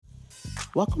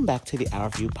Welcome back to the Our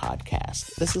View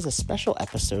podcast. This is a special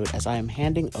episode as I am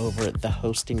handing over the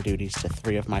hosting duties to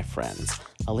three of my friends,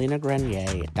 Alina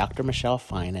Grenier, Dr. Michelle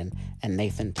Finan, and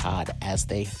Nathan Todd, as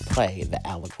they play the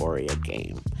Allegoria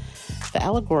game. The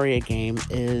Allegoria game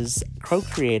is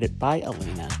co-created by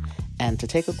Alina, and to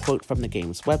take a quote from the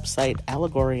game's website,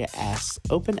 Allegoria asks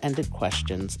open-ended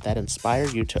questions that inspire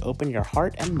you to open your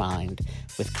heart and mind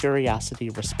with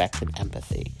curiosity, respect, and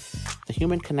empathy. The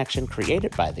human connection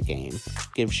created by the game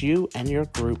gives you and your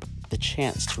group the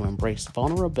chance to embrace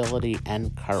vulnerability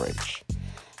and courage.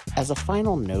 As a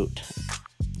final note,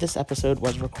 this episode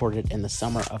was recorded in the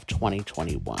summer of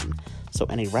 2021, so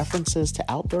any references to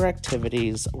outdoor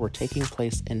activities were taking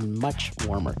place in much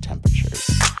warmer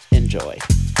temperatures. Enjoy.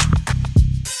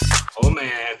 Oh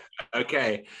man.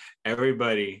 Okay,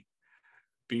 everybody,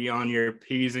 be on your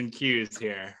P's and Q's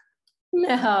here.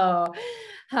 No.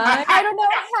 Hi. I don't know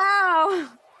how.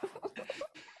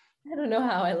 I don't know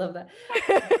how. I love that.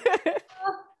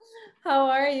 How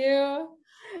are you?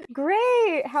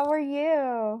 Great. How are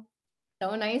you?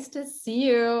 So nice to see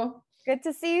you. Good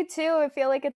to see you too. I feel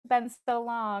like it's been so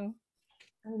long.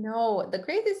 I know. The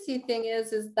crazy thing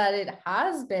is that it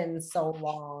has been so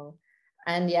long.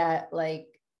 And yet, like,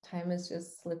 time is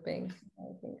just slipping.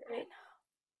 I think.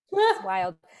 It's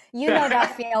wild. You know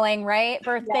that feeling, right?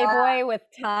 Birthday boy with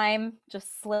time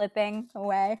just slipping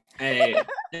away. Hey,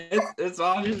 it's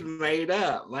all just made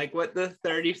up. Like what does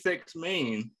 36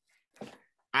 mean?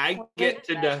 I get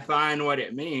to define what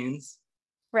it means.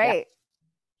 Right.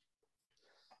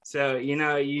 So,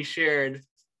 you shared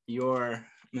your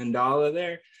mandala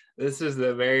there. This is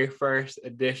the very first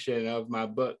edition of my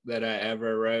book that I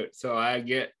ever wrote. So I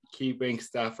get keeping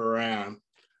stuff around.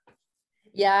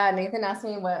 Yeah, Nathan asked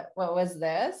me what was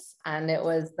this, and it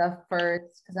was the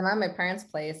first, because I'm at my parents'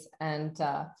 place, and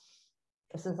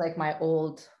this is like my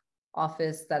old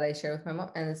office that I share with my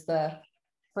mom, and it's the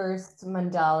first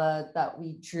mandala that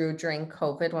we drew during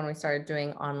COVID when we started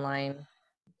doing online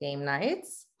game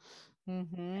nights.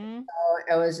 Mm-hmm.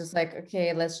 So it was just like,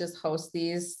 okay, let's just host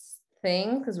these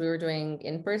things, because we were doing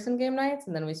in-person game nights,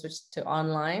 and then we switched to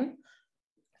online,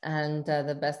 and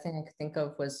the best thing I could think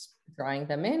of was drawing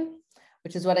them in,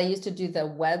 which is what I used to do the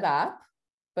web app,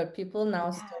 but people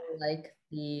now still like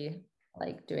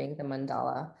doing the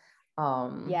mandala.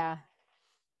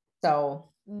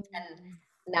 So and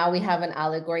now we have an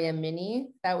Allegoria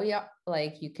mini that we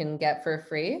you can get for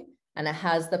free, and it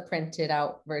has the printed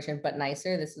out version but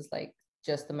nicer. This is like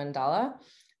just the mandala,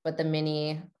 but the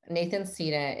mini, Nathan's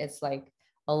seen it. It's like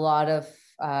a lot of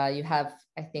you have,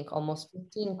 I think, almost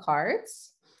 15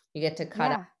 cards you get to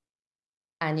cut out.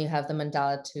 And you have the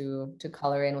mandala to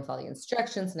color in with all the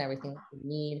instructions and everything that you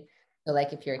need. So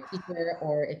like if you're a teacher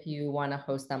or if you want to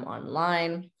host them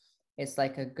online, it's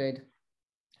like a good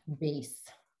base.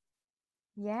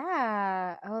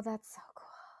 Yeah. Oh, that's so cool.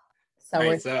 So Right,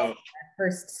 we're so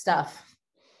first stuff.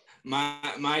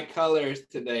 My colors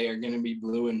today are going to be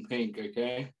blue and pink,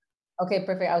 okay? Okay,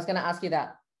 perfect. I was going to ask you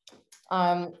that.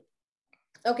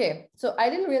 Okay, so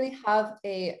I didn't really have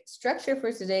a structure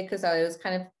for today because I was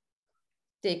kind of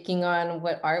taking on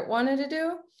what Art wanted to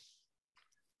do,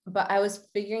 but I was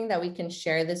figuring that we can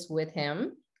share this with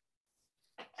him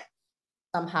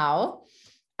somehow,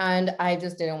 and I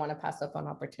just didn't want to pass up an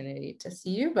opportunity to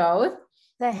see you both,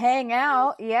 to hang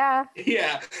out. Yeah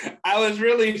I was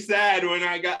really sad when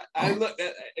I looked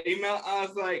at the email. I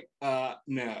was like,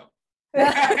 no.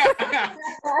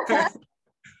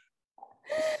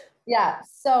 Yeah,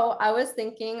 so I was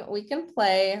thinking we can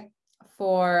play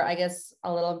for, I guess,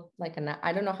 a little, like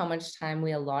I don't know how much time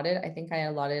we allotted. I think I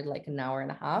allotted like an hour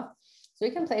and a half. So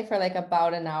we can play for like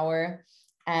about an hour,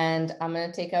 and I'm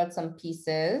going to take out some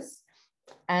pieces,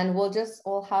 and we'll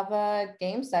have a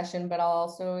game session, but I'll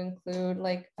also include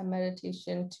like a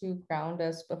meditation to ground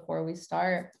us before we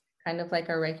start, kind of like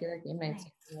our regular game nights.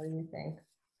 What do you think?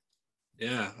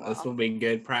 Yeah, this will be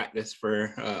good practice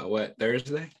for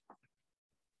Thursday?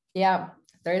 Yeah,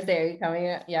 Thursday. Are you coming?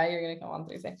 Yeah, you're gonna come on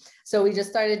Thursday. So we just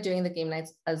started doing the game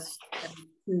nights as every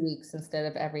 2 weeks instead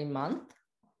of every month.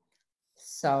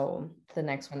 So the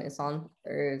next one is on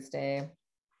Thursday.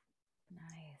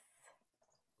 Nice.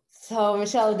 So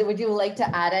Michelle, would you like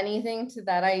to add anything to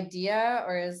that idea,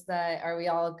 or are we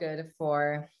all good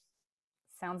for?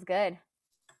 Sounds good.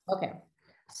 Okay.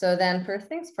 So then first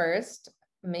things first,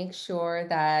 make sure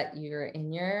that you're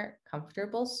in your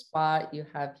comfortable spot. You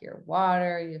have your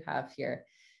water, you have your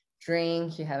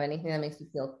drink, you have anything that makes you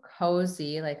feel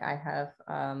cozy. Like I have,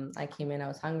 I came in, I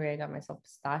was hungry, I got myself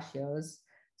pistachios.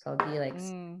 So I'll be like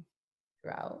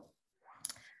throughout.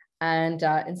 And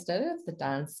instead of the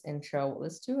dance intro,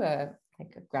 let's do a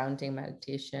grounding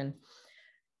meditation.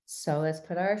 So let's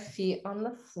put our feet on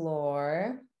the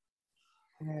floor.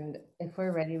 And if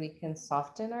we're ready, we can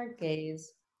soften our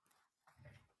gaze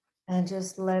and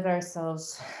just let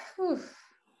ourselves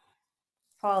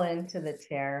fall into the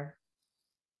chair.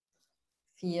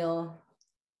 Feel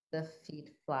the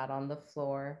feet flat on the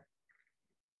floor.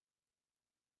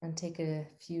 And take a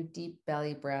few deep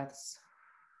belly breaths.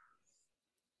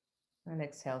 And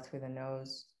exhale through the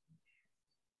nose.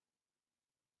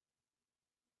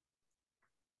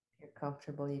 If you're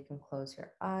comfortable, you can close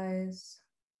your eyes.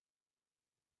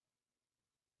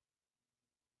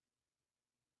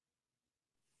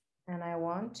 And I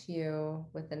want you,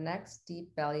 with the next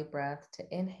deep belly breath, to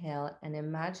inhale and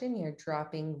imagine you're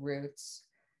dropping roots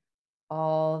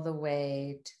all the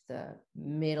way to the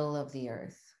middle of the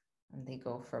earth. And they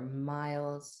go for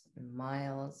miles and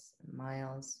miles and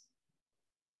miles.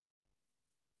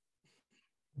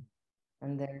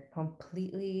 And they're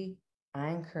completely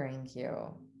anchoring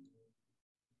you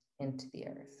into the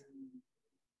earth.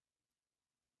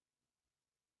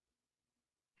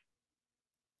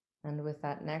 And with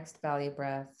that next belly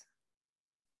breath,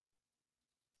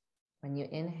 when you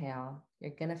inhale,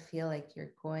 you're going to feel like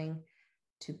you're going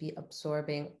to be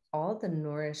absorbing all the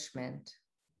nourishment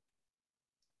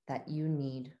that you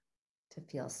need to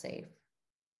feel safe.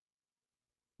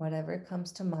 Whatever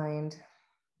comes to mind,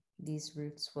 these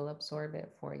roots will absorb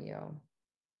it for you.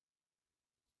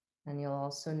 And you'll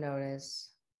also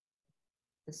notice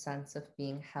the sense of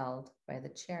being held by the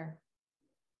chair,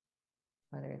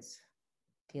 whether it's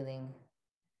feeling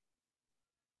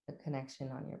the connection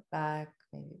on your back,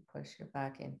 maybe push your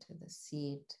back into the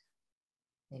seat,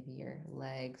 maybe your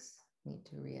legs need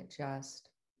to readjust,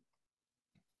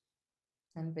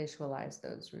 and visualize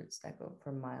those roots that go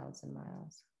for miles and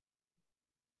miles.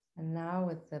 And now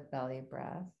with the belly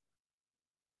breath,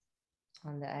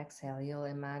 on the exhale, you'll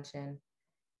imagine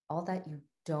all that you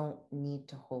don't need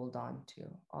to hold on to,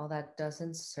 all that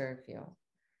doesn't serve you,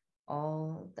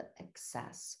 all the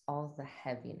excess, all the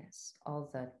heaviness,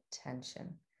 all the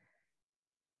tension.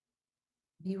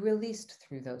 Be released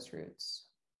through those roots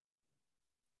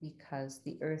because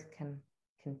the earth can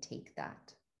take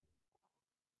that.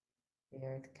 The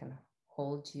earth can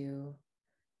hold you,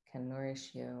 can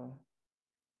nourish you,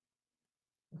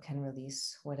 and can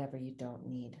release whatever you don't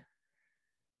need.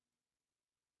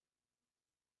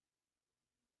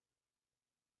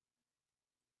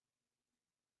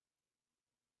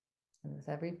 And with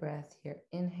every breath, you're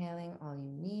inhaling all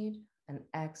you need and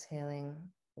exhaling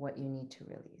what you need to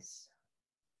release.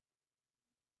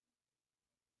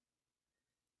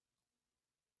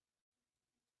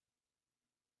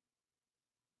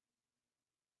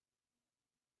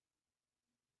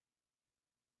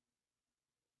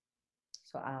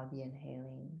 So I'll be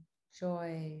inhaling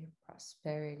joy,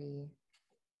 prosperity,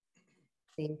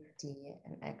 safety,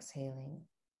 and exhaling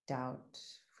doubt,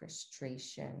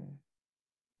 frustration,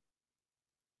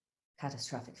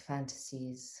 catastrophic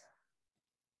fantasies.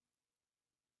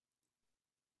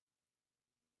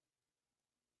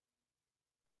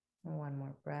 And one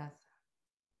more breath.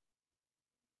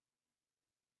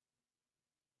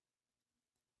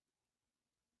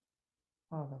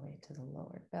 All the way to the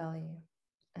lower belly,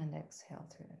 and exhale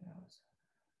through the nose.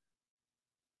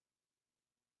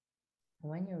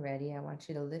 When you're ready, I want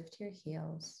you to lift your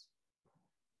heels,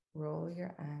 roll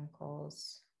your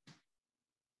ankles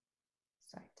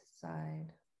side to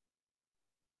side.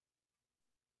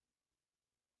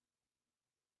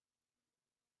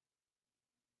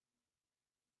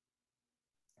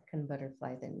 You can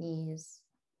butterfly the knees.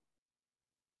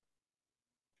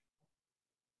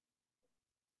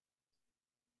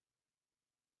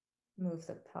 Move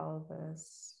the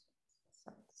pelvis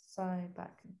side to side,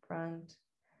 back and front.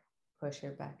 Push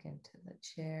your back into the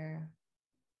chair.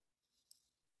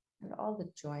 And all the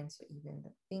joints, or even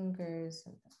the fingers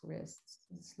and the wrists,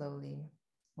 and slowly,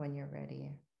 when you're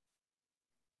ready,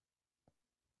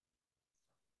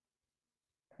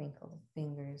 twinkle the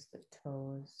fingers, the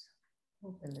toes,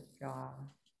 open the jaw,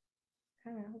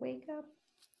 kind of wake up.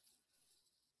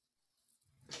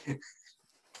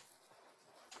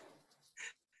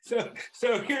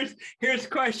 So here's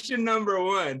question number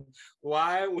one.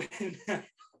 Why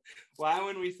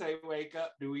when we say wake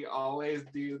up, do we always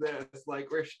do this? Like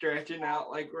we're stretching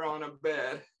out like we're on a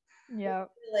bed. Yep.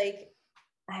 Like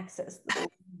access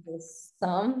this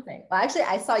something. Well, actually,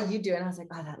 I saw you do it and I was like,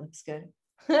 oh, that looks good.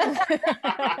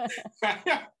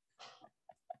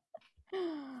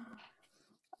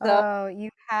 Oh, you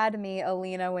had me,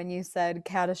 Alina, when you said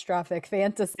catastrophic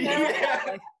fantasy.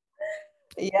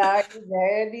 Yeah, are you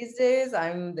there these days?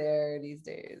 I'm there these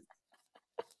days.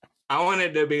 I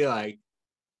wanted to be like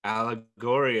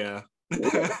Allegoria.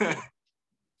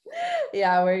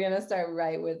 Yeah, we're gonna start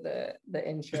right with the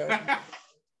intro.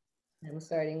 I'm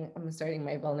starting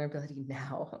my vulnerability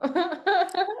now.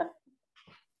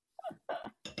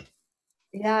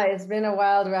 Yeah, it's been a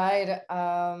wild ride.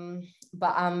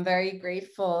 But I'm very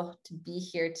grateful to be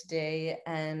here today.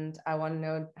 And I want to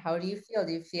know, how do you feel?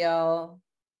 Do you feel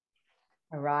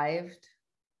arrived?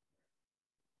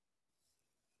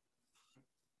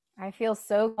 I feel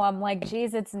so, I'm like,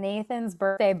 geez, it's Nathan's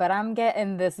birthday, but I'm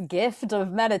getting this gift of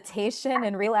meditation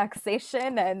and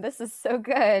relaxation, and this is so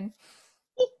good.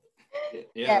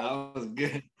 Yeah, that was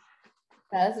good.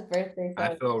 That's a birthday.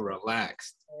 I feel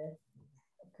relaxed.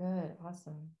 Good,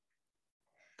 awesome.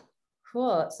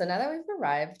 Cool. So now that we've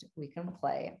arrived, we can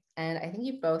play. And I think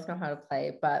you both know how to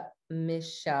play, but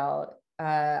Michelle,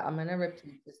 I'm going to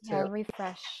repeat this to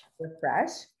refresh.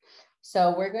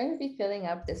 So we're going to be filling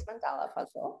up this mandala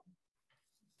puzzle.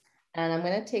 And I'm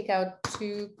going to take out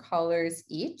 2 colors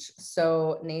each.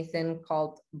 So Nathan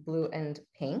called blue and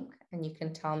pink, and you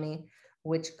can tell me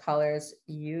which colors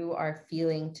you are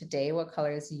feeling today. What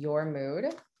color is your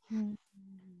mood?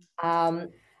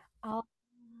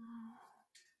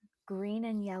 Green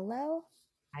and yellow.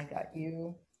 I got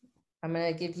you. I'm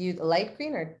going to give you the light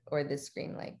green or this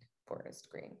green, like forest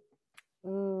green.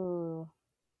 Ooh.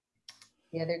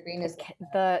 The other green is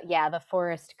the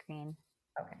forest green.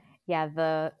 Okay. Yeah,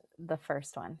 the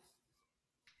first one.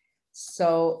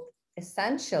 So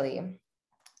essentially,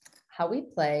 how we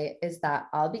play is that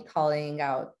I'll be calling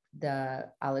out the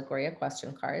Allegoria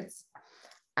question cards,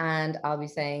 and I'll be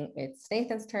saying it's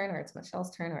Nathan's turn, or it's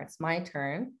Michelle's turn, or it's my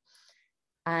turn.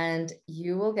 And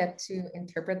you will get to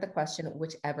interpret the question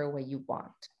whichever way you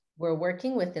want. We're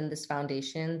working within this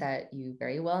foundation that you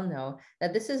very well know,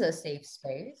 that this is a safe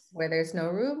space where there's no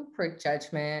room for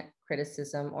judgment,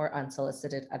 criticism, or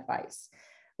unsolicited advice,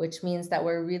 which means that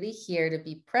we're really here to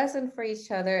be present for each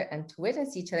other and to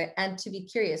witness each other and to be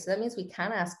curious. So that means we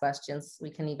can ask questions. We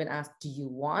can even ask, do you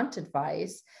want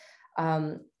advice?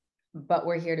 But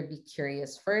we're here to be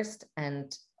curious first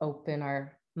and open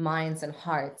our minds and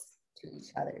hearts to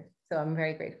each other. So I'm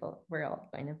very grateful we're all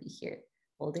going to be here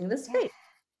holding this space.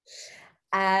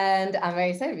 And I'm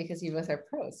very excited because you both are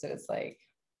pros. So it's like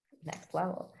next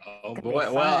level. Oh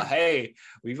boy. Well, hey,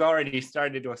 we've already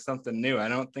started with something new. I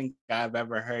don't think I've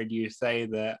ever heard you say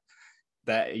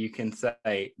that you can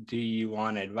say, do you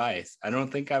want advice? I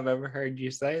don't think I've ever heard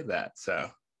you say that. So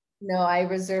no, I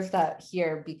reserve that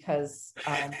here because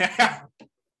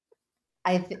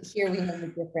here we know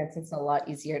the difference. It's a lot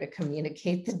easier to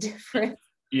communicate the difference.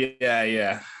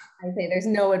 Yeah. I say there's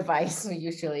no advice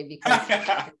usually because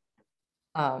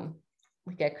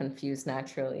we get confused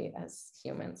naturally as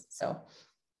humans. So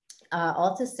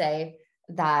all to say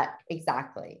that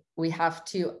exactly, we have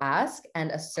to ask and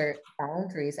assert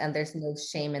boundaries, and there's no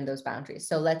shame in those boundaries.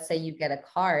 So let's say you get a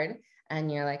card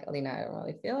and you're like, Alina, I don't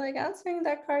really feel like answering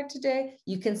that card today.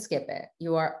 You can skip it.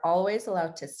 You are always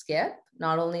allowed to skip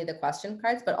not only the question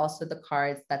cards, but also the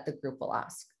cards that the group will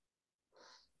ask.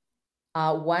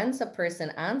 Once a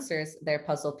person answers, their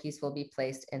puzzle piece will be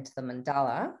placed into the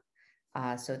mandala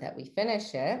so that we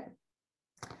finish it.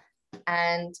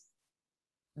 And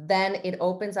then it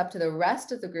opens up to the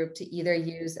rest of the group to either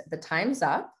use the time's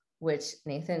up, which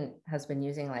Nathan has been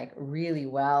using like really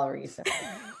well recently.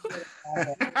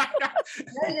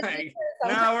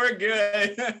 No, we're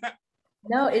good.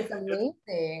 No, it's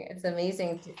amazing. It's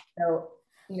amazing. So,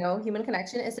 human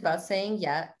connection is about saying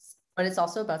yes, but it's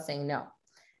also about saying no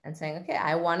and saying, okay,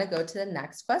 I want to go to the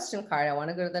next question card. I want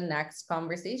to go to the next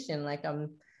conversation. Like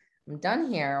I'm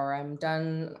done here, or I'm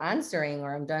done answering,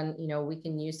 or I'm done, we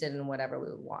can use it in whatever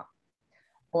we would want.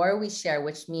 Or we share,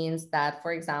 which means that,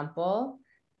 for example,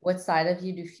 what side of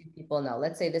you do few people know?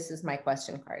 Let's say this is my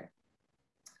question card.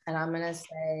 And I'm going to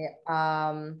say,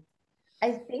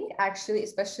 I think actually,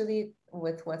 especially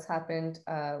with what's happened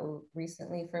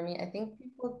recently for me, I think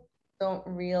people don't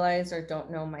realize or don't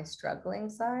know my struggling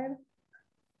side.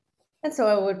 And so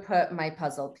I would put my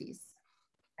puzzle piece,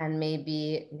 and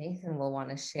maybe Nathan will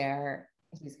want to share.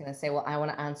 He's going to say, well, I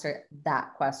want to answer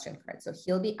that question card. So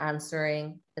he'll be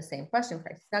answering the same question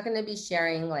card. He's not going to be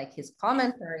sharing like his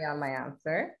commentary on my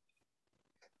answer.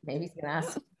 Maybe he's going to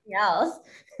ask something else.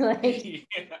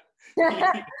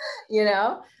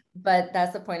 But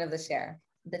that's the point of the share.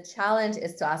 The challenge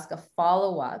is to ask a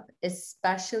follow-up,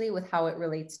 especially with how it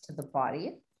relates to the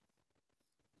body.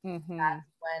 Mm-hmm. That's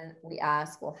when we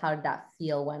ask, well, how did that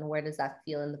feel? Where does that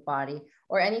feel in the body?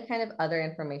 Or any kind of other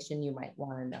information you might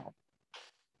want to know.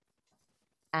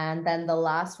 And then the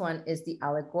last one is the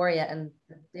Allegoria. And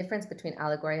the difference between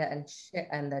Allegoria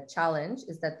and the challenge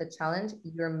is that the challenge,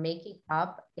 you're making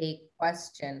up a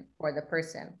question for the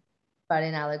person, But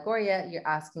in Allegoria, you're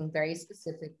asking very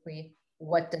specifically,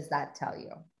 what does that tell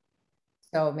you?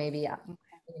 So maybe,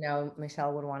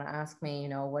 Michelle would want to ask me,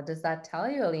 what does that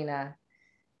tell you, Alina?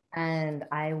 And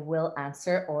I will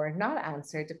answer or not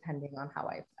answer depending on how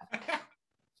I feel.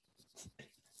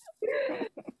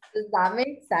 Does that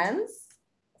make sense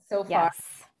so far?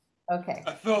 Yes. Okay.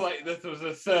 I feel like this was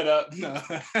a setup. No.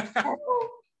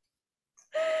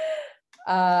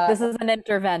 This is an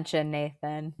intervention,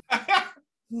 Nathan.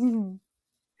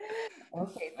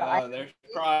 Okay. So there's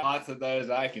probably lots of those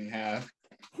I can have.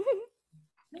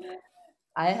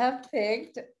 I have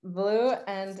picked blue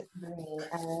and green,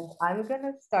 and I'm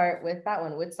gonna start with that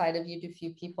one. Which side of you do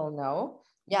few people know?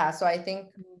 Yeah, so I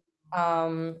think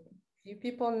few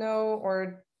people know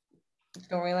or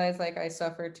don't realize like I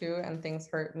suffer too, and things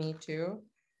hurt me too,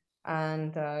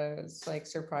 and it's like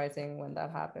surprising when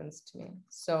that happens to me.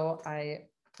 So I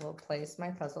will place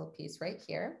my puzzle piece right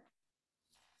here,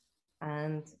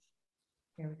 and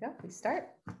here we go. We start,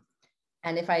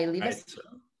 and if I leave it.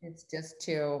 It's just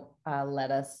to let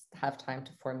us have time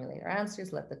to formulate our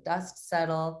answers, let the dust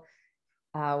settle.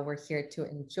 We're here to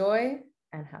enjoy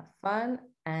and have fun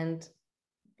and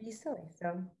be silly.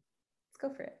 So let's go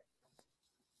for it.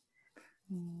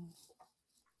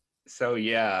 So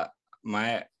yeah,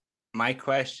 my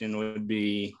question would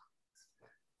be,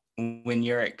 when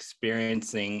you're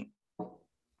experiencing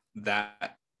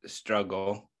that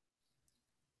struggle,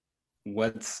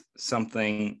 what's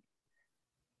something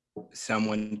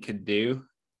someone could do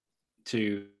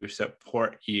to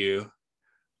support you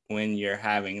when you're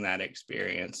having that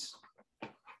experience?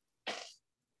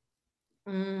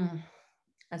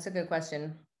 That's a good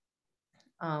question.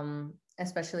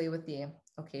 Especially with the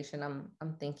occasion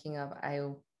I'm thinking of,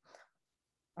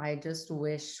 I just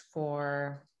wish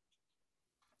for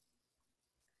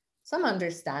some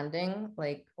understanding,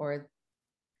 like, or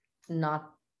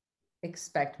not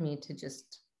expect me to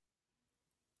just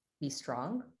be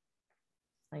strong,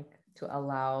 like to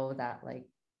allow that like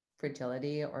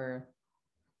fragility or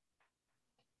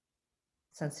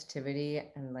sensitivity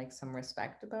and like some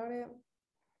respect about it,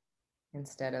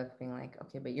 instead of being like,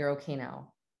 okay, but you're okay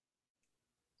now.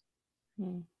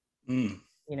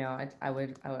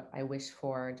 I wish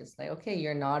for just like, okay,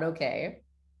 you're not okay.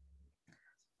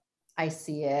 I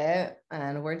see it,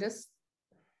 and we're just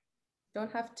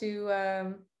don't have to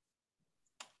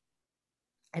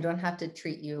I don't have to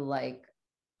treat you like,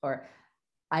 or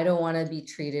I don't want to be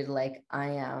treated like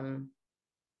I am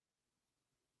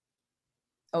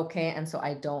okay, and so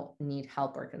I don't need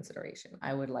help or consideration.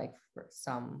 I would like for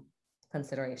some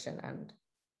consideration and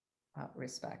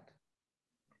respect.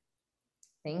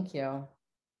 Thank you.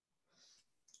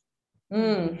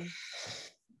 This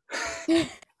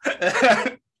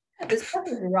stuff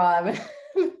is raw.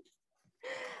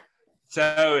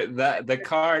 So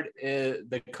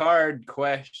the card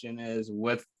question is,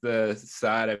 what's the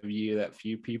side of you that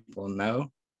few people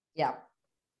know? Yeah.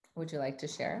 Would you like to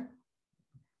share?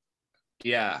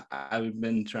 Yeah, I've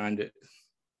been trying to.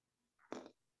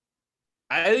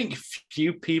 I think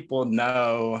few people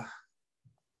know,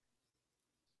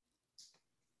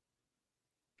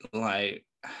 like,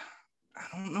 I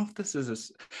don't know if this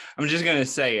is I'm just going to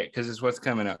say it because it's what's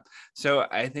coming up. So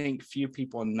I think few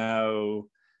people know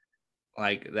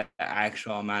like the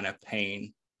actual amount of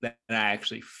pain that I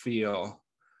actually feel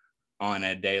on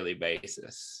a daily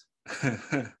basis.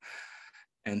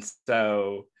 And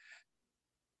so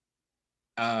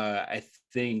I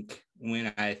think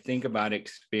when I think about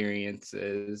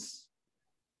experiences,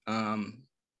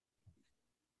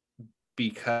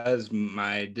 because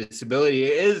my disability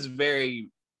is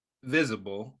very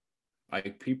visible,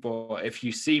 like people, if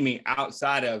you see me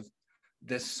outside of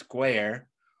this square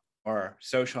or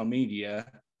social media,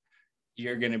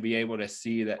 you're going to be able to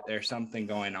see that there's something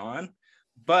going on.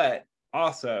 But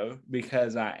also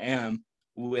because I am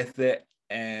with it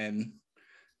and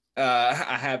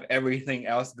I have everything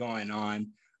else going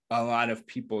on, a lot of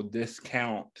people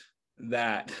discount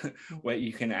that what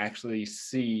you can actually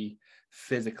see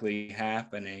physically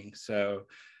happening. So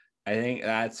I think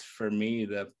that's, for me,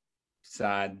 the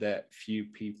side that few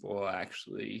people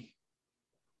actually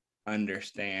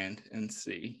understand and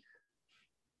see.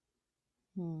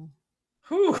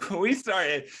 Whew, we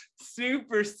started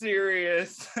super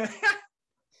serious.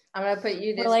 I'm gonna put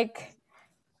you this.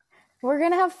 We're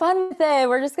gonna have fun with it.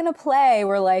 We're just gonna play.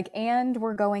 We're like, and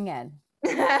we're going in.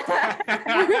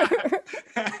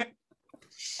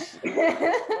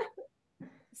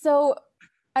 So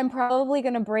I'm probably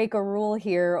going to break a rule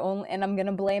here, and I'm going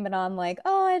to blame it on like,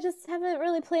 oh, I just haven't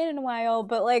really played in a while.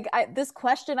 But like this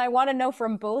question, I want to know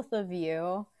from both of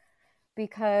you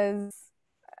because,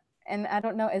 and I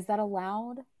don't know, is that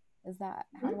allowed? Is that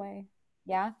how do I?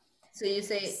 Yeah. So you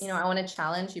say, I want to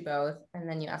challenge you both, and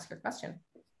then you ask your question.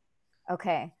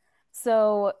 Okay.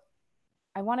 So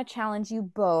I want to challenge you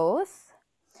both.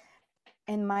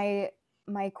 And my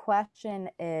question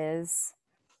is,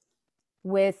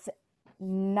 with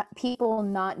people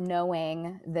not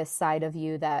knowing this side of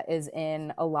you that is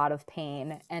in a lot of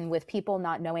pain, and with people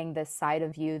not knowing this side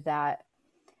of you that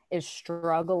is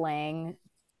struggling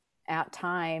at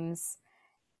times,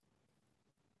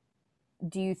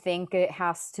 do you think it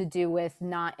has to do with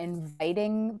not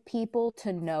inviting people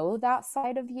to know that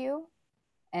side of you?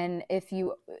 And if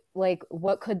you like,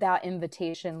 what could that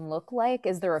invitation look like?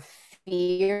 Is there a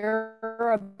fear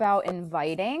about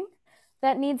inviting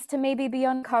that needs to maybe be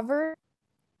uncovered?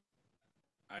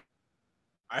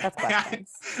 That's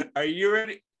questions. Are you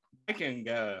ready? I can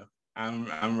go.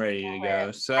 I'm ready to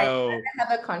go. So I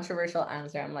have a controversial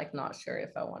answer. I'm like not sure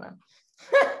if I want to.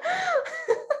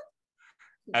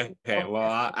 Okay,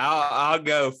 well I'll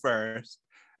go first.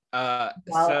 So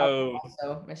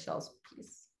also Michelle's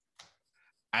piece.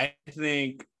 I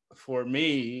think for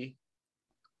me,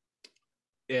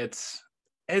 it's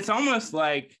almost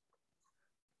like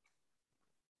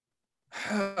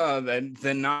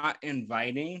the not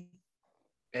inviting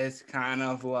is kind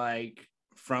of like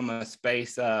from a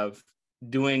space of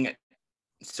doing it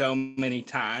so many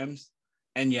times,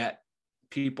 and yet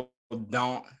people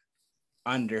don't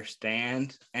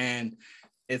understand. And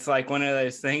it's like one of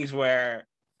those things where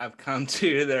I've come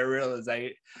to the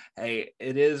realization, hey,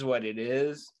 it is what it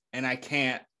is. And I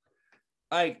can't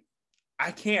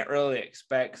really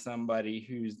expect somebody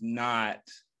who's not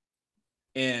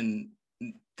in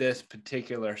this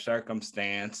particular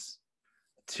circumstance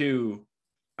to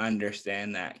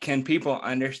understand that. Can people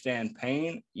understand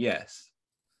pain? Yes.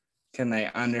 Can they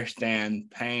understand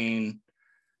pain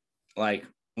like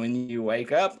when you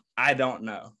wake up? I don't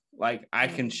know. Like I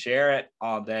can share it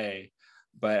all day,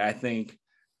 but I think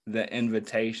the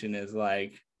invitation is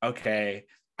like, okay,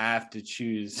 I have to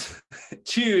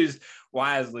choose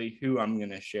wisely who I'm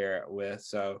going to share it with.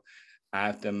 So I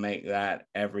have to make that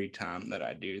every time that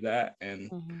I do that. And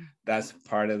that's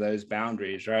part of those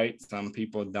boundaries, right? Some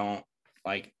people don't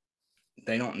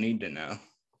they don't need to know.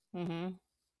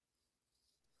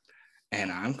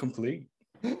 And I'm complete.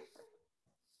 Would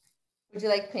you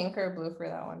like pink or blue for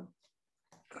that one?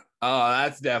 Oh,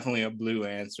 that's definitely a blue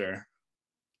answer.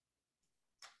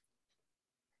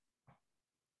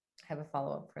 I have a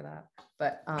follow-up for that.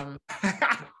 But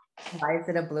why is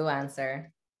it a blue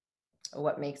answer?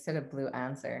 What makes it a blue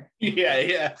answer?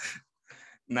 Yeah.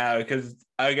 No, because,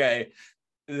 okay,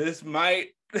 this might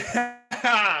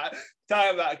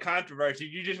talk about controversy.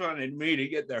 You just wanted me to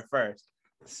get there first.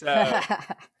 So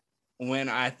when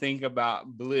I think about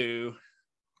blue,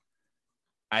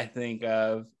 I think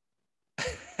of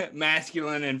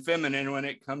masculine and feminine when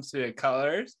it comes to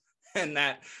colors. And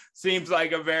that seems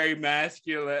like a very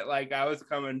masculine, like I was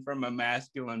coming from a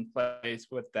masculine place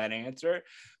with that answer.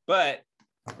 But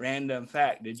random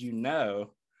fact, did you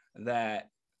know that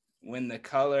when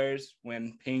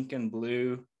pink and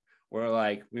blue were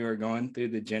like, we were going through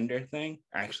the gender thing,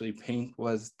 actually pink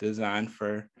was designed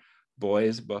for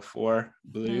boys before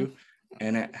blue,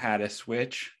 and it had a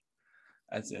switch.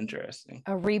 That's interesting.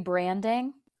 A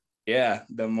rebranding? Yeah,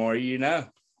 the more you know.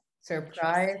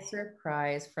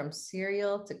 Surprise, from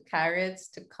cereal to carrots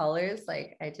to colors.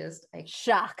 Like I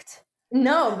shocked.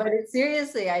 No, but it's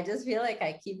seriously, I just feel like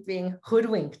I keep being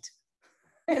hoodwinked.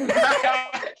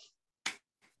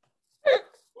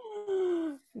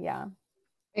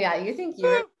 Yeah, you think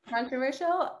you're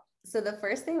controversial? So the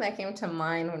first thing that came to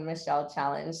mind when Michelle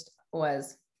challenged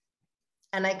was,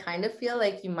 and I kind of feel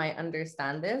like you might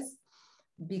understand this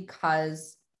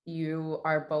because you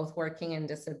are both working in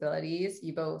disabilities,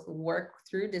 you both work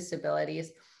through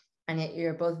disabilities, and yet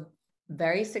you're both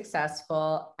very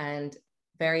successful and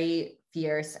very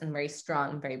fierce and very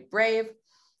strong, very brave.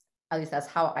 At least that's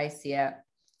how I see it.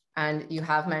 And you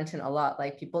have mentioned a lot,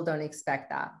 like people don't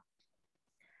expect that.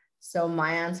 So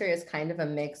my answer is kind of a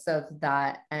mix of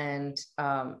that and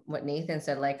what Nathan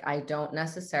said, like, I don't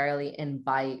necessarily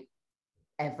invite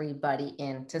everybody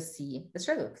in to see the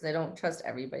struggle because I don't trust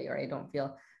everybody or I don't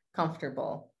feel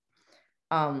comfortable.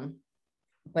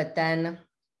 But then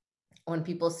when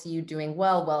people see you doing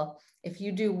well, if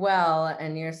you do well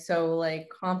and you're so like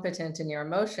competent in your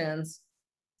emotions,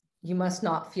 you must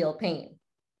not feel pain.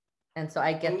 And so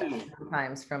I get that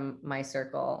sometimes from my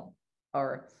circle,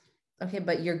 or, okay,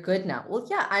 but you're good now. Well,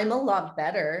 yeah, I'm a lot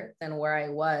better than where I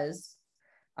was,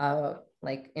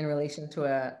 like in relation to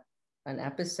an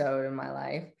episode in my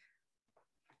life.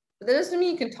 But that doesn't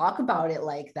mean you can talk about it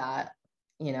like that,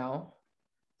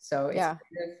 So it's kind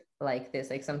of like this.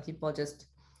 Like some people just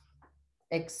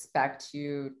expect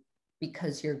you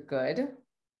because you're good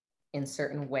in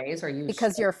certain ways, or you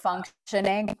because you're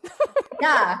functioning.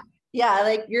 yeah,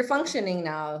 like you're functioning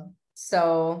now,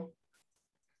 so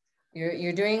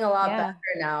you're doing a lot better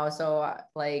now. So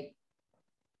like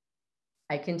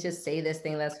I can just say this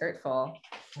thing that's hurtful.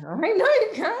 I'm like, no,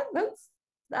 you can't.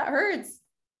 That hurts.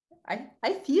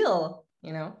 I feel,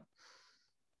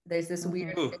 there's this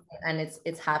weird thing, and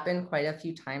it's happened quite a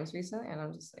few times recently, and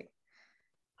I'm just like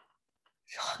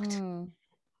shocked.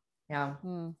 Yeah.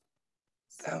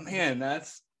 So man,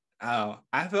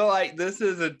 I feel like this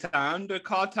is a time to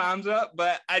call times up,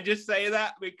 but I just say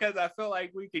that because I feel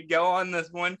like we could go on this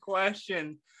one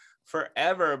question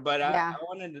forever, but I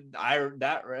wanted to,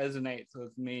 that resonates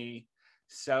with me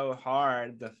so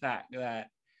hard, the fact that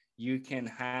you can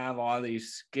have all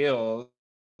these skills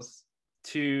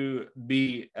to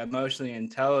be emotionally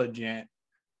intelligent,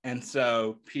 and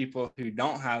so people who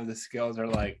don't have the skills are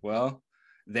like, well,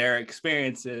 their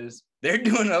experiences, they're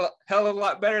doing a hell of a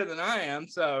lot better than I am,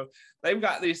 so they've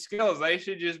got these skills, they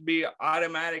should just be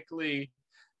automatically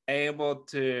able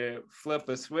to flip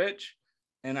a switch.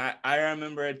 And I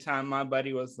remember a time my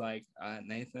buddy was like,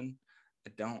 Nathan,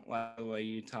 I don't like the way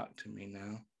you talk to me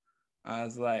now. I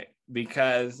was like,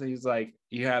 because he's like,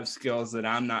 you have skills that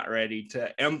I'm not ready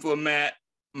to implement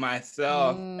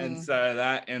myself. And so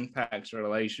that impacts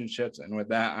relationships. And with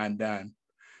that, I'm done.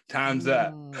 Time's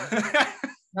up.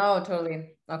 No,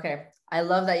 totally. Okay. I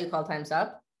love that you call time's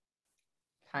up.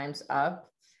 Time's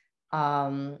up.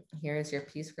 Here's your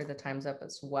piece for the time's up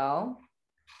as well.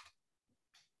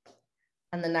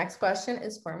 And the next question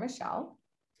is for Michelle.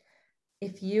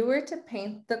 If you were to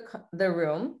paint the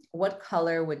room, what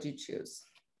color would you choose?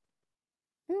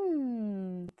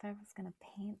 If I was going to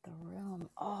paint the room,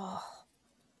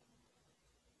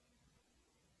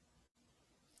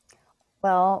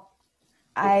 well,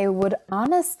 I would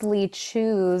honestly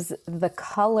choose the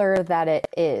color that it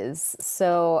is.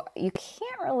 So you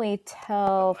can't really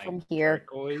tell Like from here,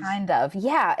 turquoise? kind of.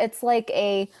 Yeah, it's like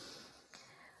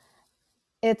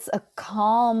it's a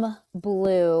calm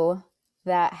blue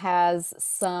that has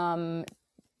some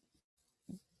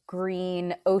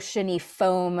green oceany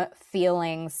foam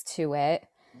feelings to it.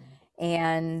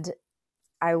 And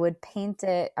I would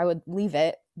leave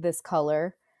it this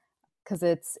color because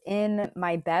it's in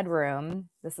my bedroom.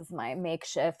 This is my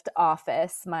makeshift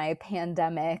office, my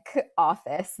pandemic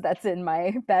office that's in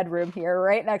my bedroom here,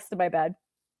 right next to my bed.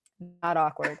 Not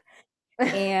awkward.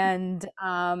 And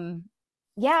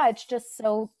yeah, it's just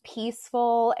so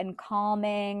peaceful and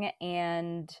calming,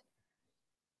 and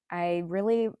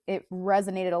it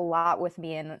resonated a lot with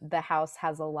me, and the house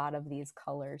has a lot of these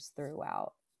colors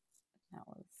throughout.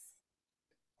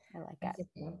 I like it.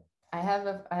 I have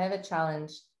a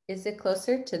challenge. Is it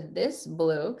closer to this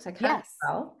blue? Because I can't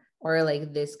tell, or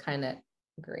like this kind of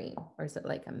green, or is it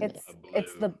like a mix?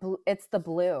 It's the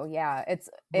blue. Yeah, it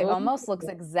almost looks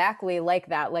exactly like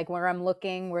that. Like where I'm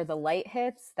looking, where the light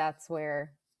hits, that's the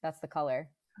color.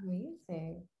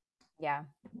 Amazing. Yeah.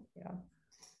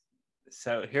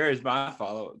 So here is my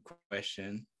follow-up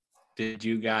question. Did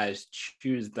you guys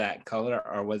choose that color,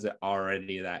 or was it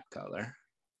already that color?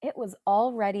 It was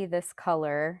already this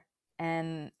color,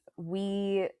 and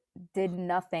we did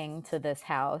nothing to this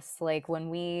house. Like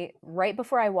right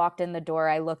before I walked in the door,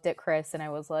 I looked at Chris and I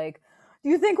was like, do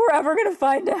you think we're ever going to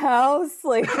find a house?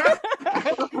 Like,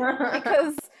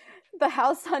 because the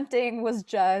house hunting was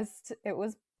it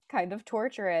was kind of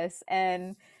torturous.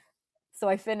 And so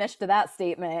I finished that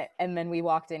statement, and then we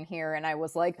walked in here and I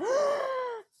was like,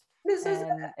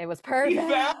 it was perfect. We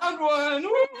found one.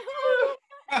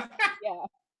 Yeah.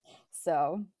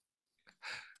 So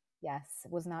yes,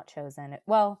 it was not chosen.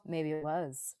 Well, maybe it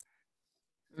was.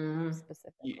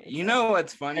 Specifically. You know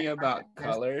what's funny about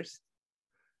colors?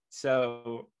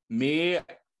 So me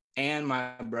and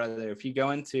my brother, if you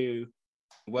go into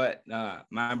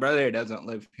my brother doesn't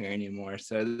live here anymore.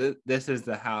 So this is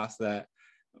the house that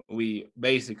we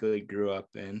basically grew up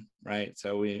in, right?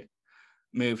 So we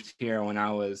moved here when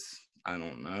I was, I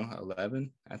don't know,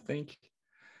 11, I think.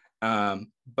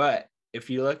 But if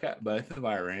you look at both of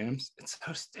our rooms, it's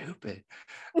so stupid.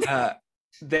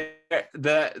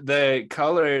 The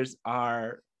colors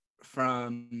are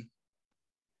from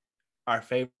our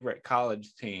favorite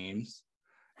college teams.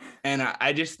 And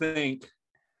I just think,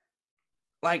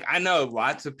 like, I know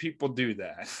lots of people do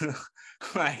that.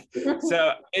 Like,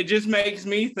 so it just makes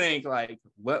me think, like,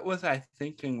 what was I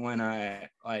thinking when I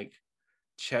like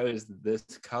chose this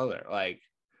color? Like,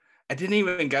 I didn't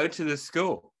even go to the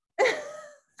school.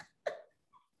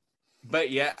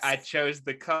 But yet I chose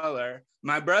the color.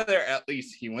 My brother, at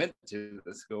least he went to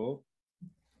the school.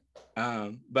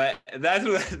 But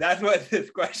that's what this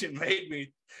question made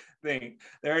me think.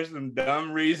 There are some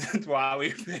dumb reasons why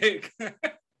we pick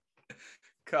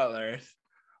colors,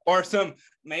 or some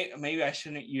maybe I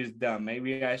shouldn't use dumb.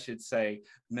 Maybe I should say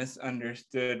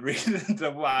misunderstood reasons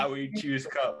of why we choose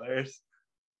colors.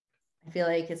 I feel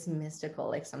like it's mystical.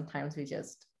 Like sometimes we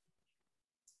just,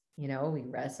 we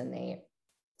resonate.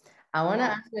 I want to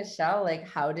ask Michelle, like,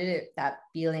 how did that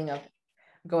feeling of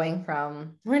going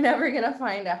from we're never gonna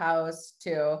find a house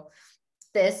to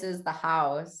this is the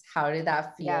house, how did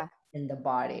that feel in the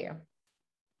body?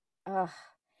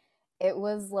 It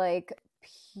was like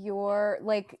pure,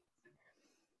 like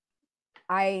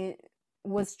I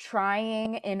was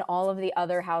trying in all of the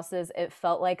other houses. It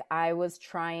felt like I was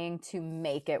trying to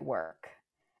make it work.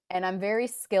 And I'm very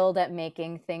skilled at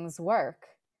making things work.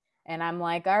 And I'm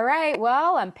like, all right,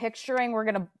 well, I'm picturing we're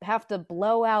going to have to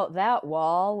blow out that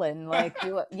wall and like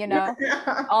do,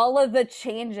 all of the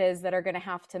changes that are going to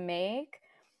have to make.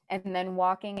 And then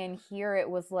walking in here, it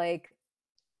was like,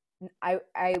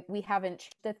 we haven't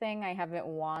changed a thing. I haven't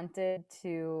wanted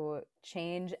to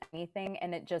change anything.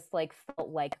 And it just like felt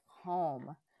like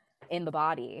home in the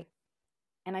body.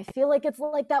 And I feel like it's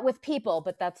like that with people,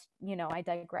 but that's, I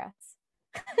digress.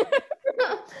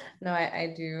 No,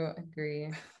 I do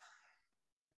agree.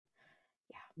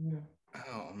 Yeah.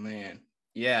 Oh man.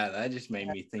 Yeah, that just made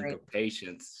me think of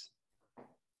patience.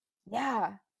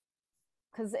 Yeah.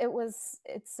 Because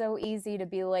it's so easy to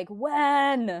be like,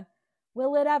 when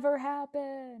will it ever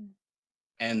happen?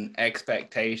 And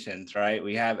expectations, right?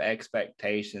 We have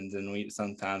expectations, and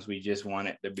sometimes we just want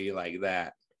it to be like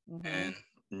that. Mm-hmm. And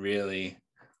really,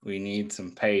 we need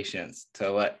some patience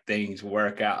to let things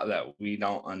work out that we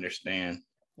don't understand.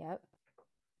 Yep.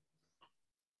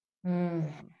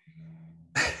 And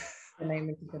I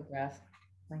make a good breath.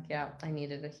 Like, yeah, I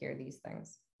needed to hear these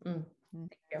things. Thank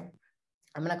you.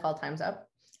 I'm going to call times up.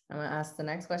 I'm going to ask the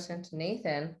next question to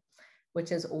Nathan,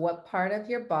 which is, what part of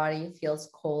your body feels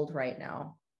cold right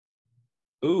now?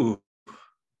 Ooh.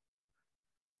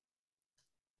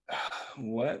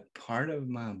 What part of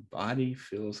my body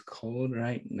feels cold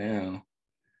right now?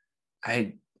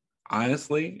 I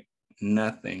honestly,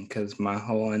 nothing, because my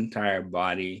whole entire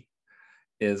body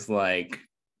is like,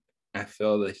 I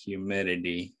feel the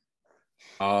humidity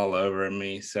all over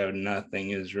me, so nothing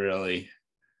is really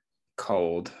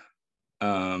cold.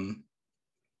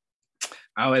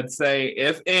 I would say,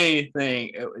 if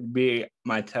anything, it would be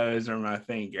my toes or my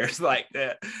fingers, like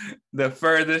the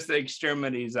furthest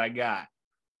extremities I got.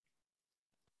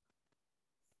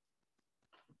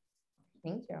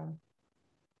 Thank you.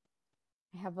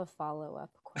 I have a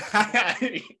follow-up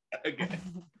question. Okay.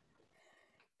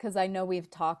 Because I know we've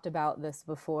talked about this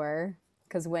before,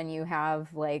 because when you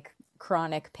have like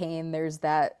chronic pain, there's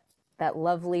that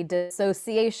lovely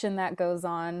dissociation that goes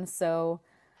on. So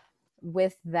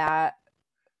with that,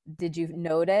 did you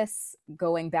notice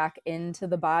going back into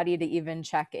the body to even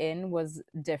check in was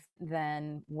different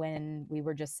than when we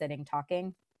were just sitting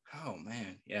talking? Oh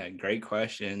man, yeah, great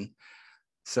question.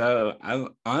 So I've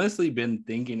honestly been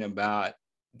thinking about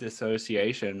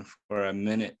dissociation for a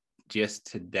minute just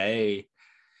today.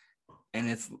 And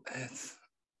it's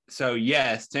so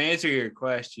yes, to answer your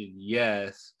question,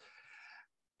 yes.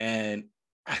 And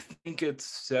I think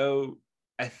this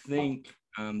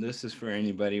is for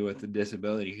anybody with a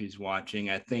disability who's watching.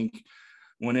 I think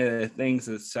one of the things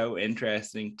that's so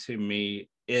interesting to me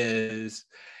is,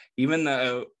 even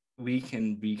though we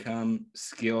can become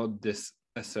skilled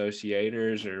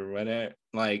disassociators or whatever,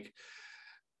 like,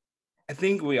 I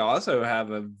think we also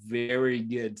have a very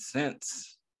good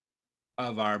sense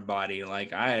of our body.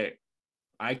 Like I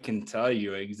can tell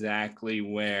you exactly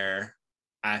where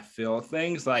I feel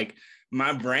things. Like,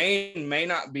 my brain may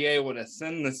not be able to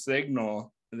send the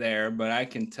signal there, but I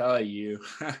can tell you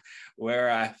where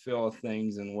I feel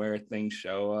things and where things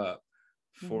show up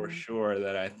for sure.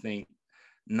 That I think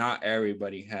not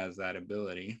everybody has that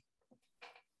ability.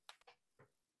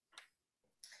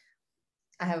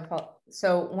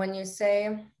 So when you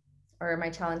say, or my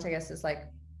challenge, I guess, is like,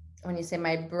 when you say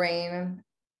my brain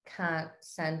can't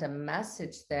send a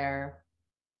message there,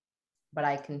 but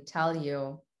I can tell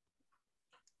you,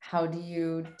 how do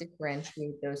you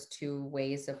differentiate those two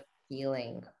ways of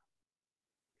feeling?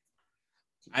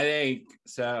 I think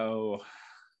so.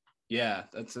 Yeah,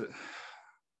 it's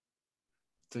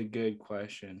a good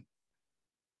question.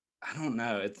 I don't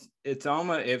know. It's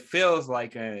almost, it feels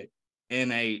like a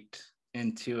innate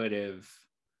intuitive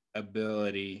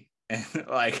ability. And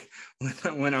like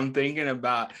when I'm thinking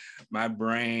about my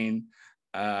brain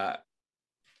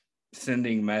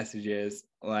sending messages,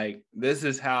 like, this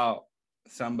is how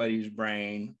somebody's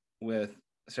brain with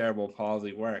cerebral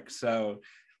palsy works. So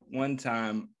one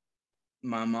time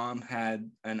my mom had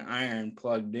an iron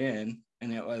plugged in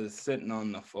and it was sitting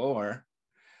on the floor.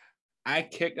 I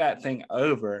kicked that thing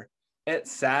over. It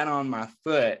sat on my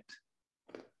foot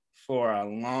for a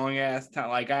long ass time.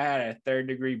 Like I had a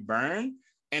 3rd-degree burn,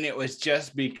 and it was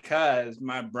just because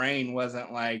my brain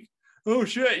wasn't like, oh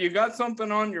shit, you got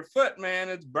something on your foot, man.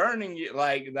 It's burning you.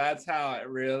 Like that's how it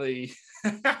really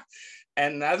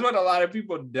and that's what a lot of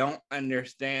people don't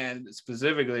understand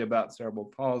specifically about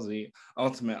cerebral palsy.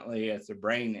 Ultimately, it's a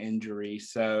brain injury.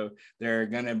 So there are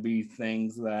gonna be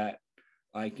things that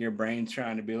like your brain's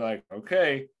trying to be like,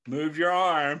 okay, move your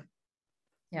arm.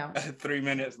 Yeah. 3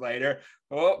 minutes later.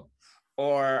 Oh,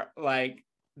 or like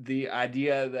the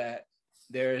idea that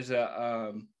there's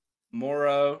a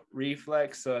Moro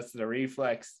reflex. So it's the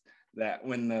reflex that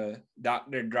when the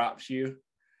doctor drops you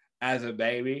as a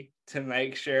baby to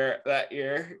make sure that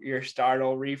your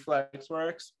startle reflex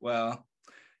works. Well,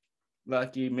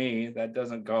 lucky me, that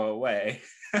doesn't go away.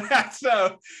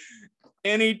 So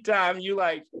anytime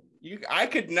I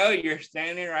could know you're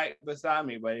standing right beside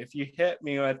me, but if you hit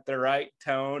me with the right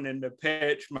tone and the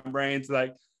pitch, my brain's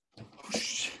like,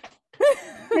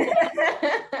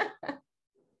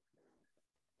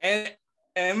 and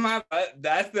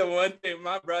that's the one thing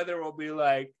my brother will be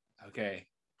like, okay,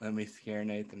 let me scare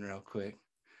Nathan real quick.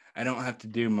 I don't have to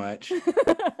do much. And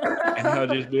he'll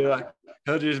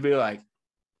just be like,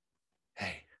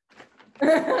 hey.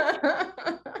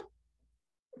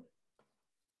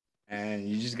 And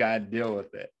you just got to deal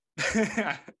with it.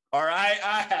 Or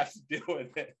I have to deal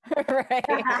with it. Right.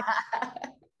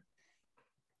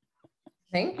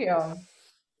 Thank you.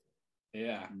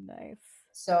 Yeah. Nice.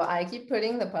 So I keep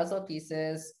putting the puzzle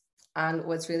pieces, and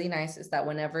what's really nice is that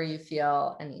whenever you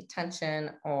feel any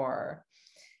tension or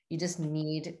you just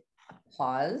need a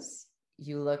pause,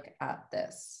 you look at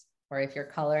this. Or if you're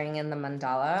coloring in the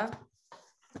mandala,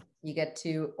 you get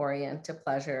to orient to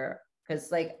pleasure.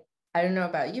 Because like, I don't know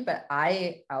about you, but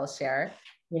I'll share,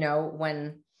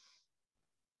 when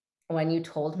you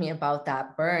told me about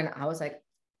that burn, I was like,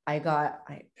 I got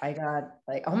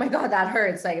like, oh my God, that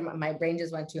hurts. Like my brain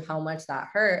just went to how much that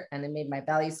hurt, and it made my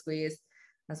belly squeeze.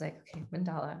 I was like, okay,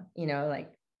 mandala, like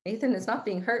Nathan is not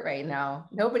being hurt right now.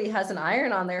 Nobody has an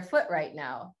iron on their foot right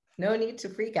now. No need to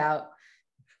freak out.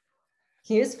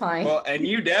 He is fine. Well, and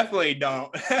you definitely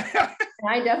don't.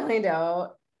 I definitely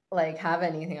don't like have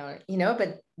anything on it,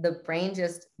 but the brain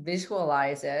just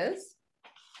visualizes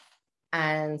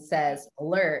and says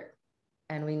alert,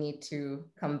 and we need to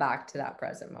come back to that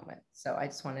present moment. So I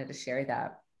just wanted to share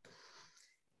that.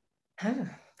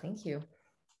 Thank you.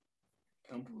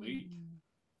 Complete.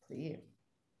 Please.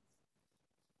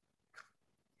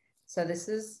 So this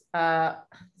is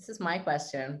my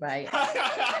question, but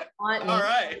I want All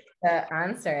right. to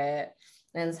answer it.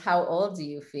 And it's, how old do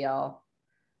you feel?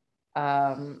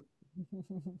 And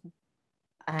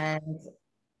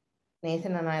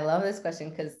Nathan and I love this question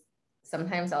because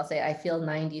sometimes I'll say I feel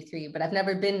 93, but I've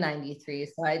never been 93,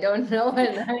 so I don't know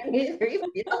what 93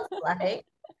 feels like.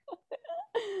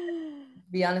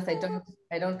 To be honest,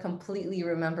 I don't completely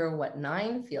remember what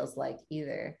 9 feels like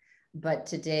either. But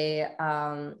today,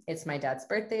 it's my dad's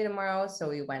birthday tomorrow, so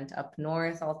we went up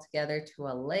north all together to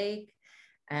a lake,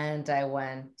 and I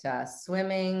went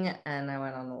swimming, and I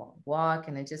went on a long walk,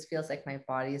 and it just feels like my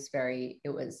body is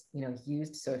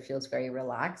used, so it feels very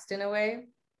relaxed in a way.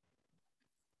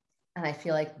 And I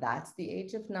feel like that's the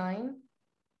age of 9,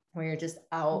 where you're just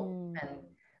out and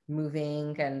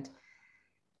moving and,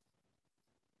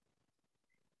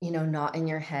 not in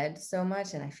your head so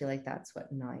much. And I feel like that's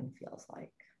what 9 feels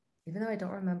like, even though I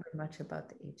don't remember much about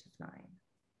the age of 9.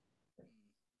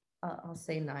 I'll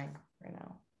say 9 right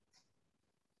now.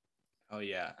 Oh,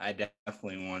 yeah. I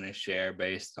definitely want to share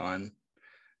based on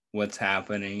what's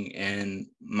happening in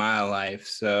my life.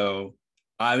 So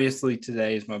obviously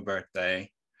today is my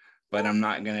birthday, but I'm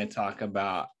not going to talk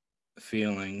about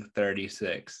feeling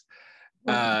 36.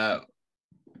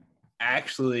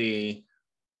 Actually,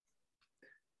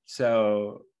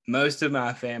 so most of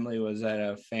my family was at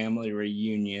a family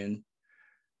reunion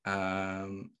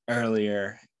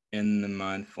earlier in the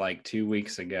month, like 2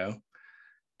 weeks ago.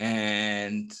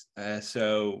 And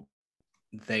so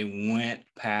they went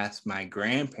past my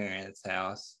grandparents'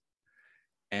 house,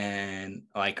 and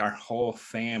like our whole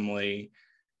family,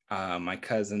 my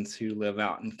cousins who live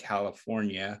out in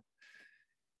California,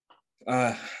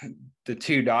 the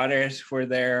 2 daughters were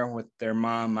there with their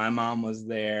mom. My mom was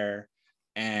there,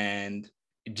 and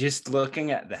just looking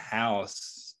at the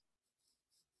house,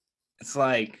 it's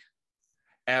like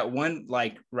right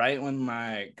when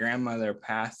my grandmother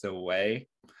passed away,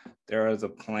 there was a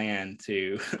plan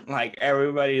to like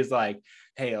everybody's like,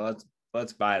 hey,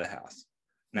 let's buy the house.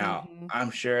 Now,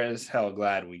 I'm sure as hell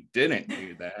glad we didn't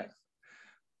do that.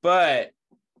 But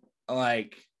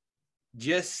like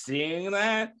just seeing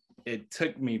that, it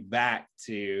took me back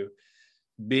to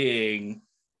being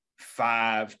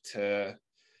 5 to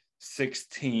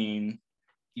 16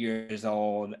 years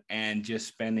old and just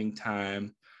spending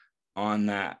time on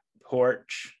that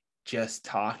porch, just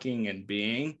talking and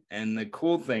being. And the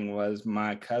cool thing was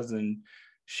my cousin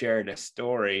shared a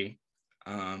story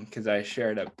because I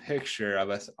shared a picture of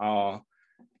us all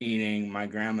eating my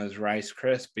grandma's Rice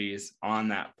Krispies on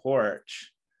that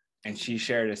porch. And she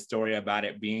shared a story about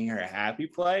it being her happy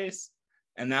place.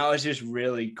 And that was just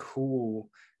really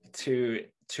cool to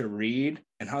read.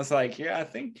 And I was like, yeah, I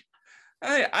think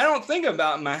I don't think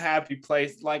about my happy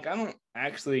place. Like, I don't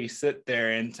actually sit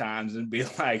there in times and be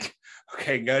like,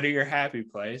 okay, go to your happy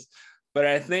place. But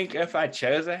I think if I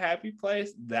chose a happy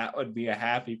place, that would be a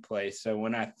happy place. So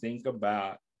when I think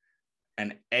about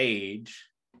an age,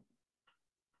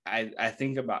 I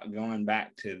think about going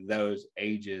back to those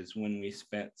ages when we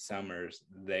spent summers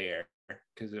there,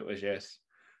 because it was just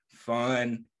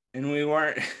fun and we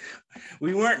weren't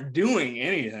doing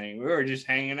anything. We were just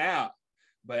hanging out,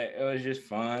 but it was just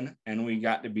fun and we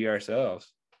got to be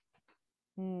ourselves.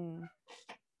 I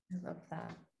love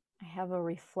that. I have a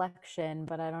reflection,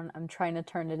 but I'm trying to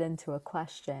turn it into a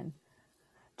question.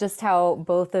 Just how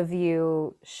both of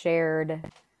you shared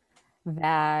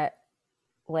that,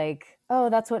 like, oh,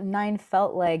 that's what 9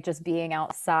 felt like, just being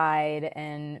outside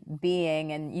and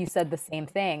being, and you said the same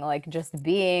thing, like just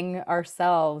being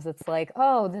ourselves. It's like,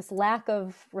 oh, this lack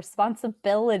of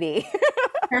responsibility.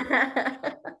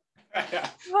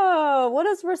 Oh, what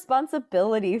does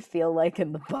responsibility feel like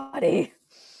in the body?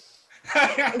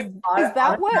 Is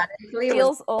that what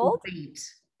feels old?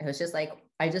 It was just like,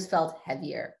 I just felt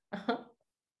heavier.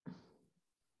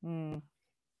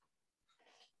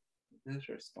 Does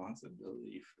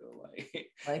responsibility feel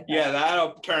like yeah,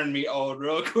 that'll turn me old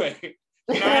real quick.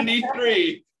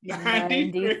 93.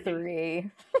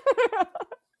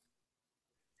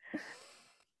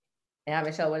 Yeah,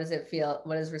 Michelle, what does it feel?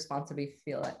 What does responsibility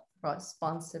feel like?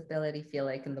 Responsibility feel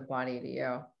like in the body to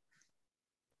you?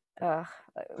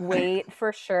 Weight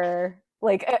for sure.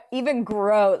 Like even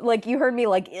growth. Like you heard me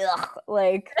like, ugh,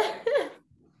 like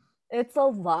it's a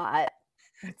lot.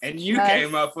 And you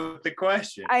came up with the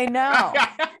question. I know.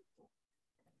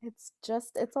 It's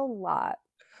a lot.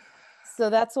 So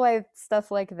that's why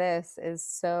stuff like this is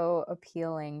so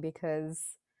appealing, because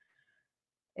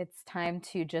it's time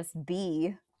to just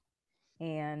be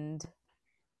and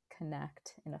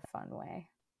connect in a fun way.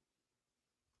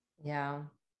 Yeah.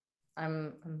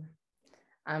 I'm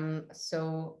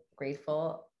so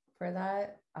grateful for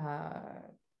that.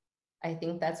 I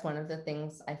think that's one of the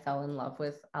things I fell in love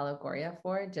with Allegoria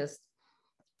for, just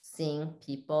seeing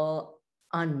people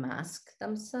unmask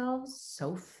themselves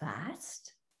so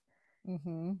fast.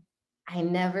 I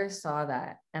never saw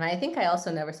that. And I think I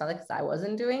also never saw that because I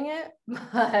wasn't doing it.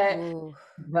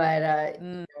 But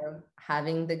you know,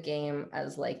 having the game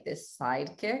as like this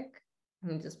sidekick,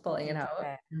 I'm just pulling it out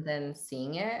and then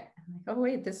seeing it. I'm like, oh,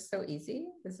 wait, this is so easy.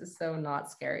 This is so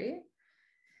not scary.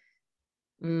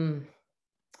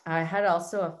 I had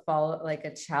also a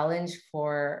challenge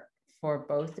for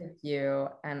both of you,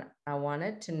 and I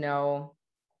wanted to know,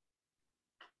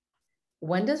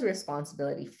 when does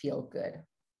responsibility feel good?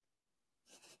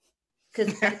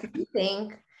 Because I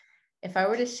think if I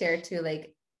were to share too,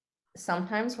 like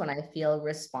sometimes when I feel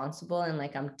responsible and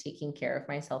like I'm taking care of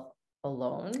myself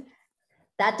alone,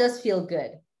 that does feel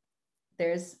good.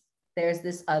 There's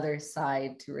this other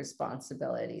side to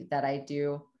responsibility that I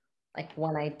do. Like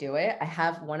when I do it, I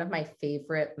have one of my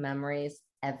favorite memories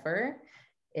ever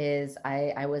is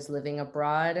I was living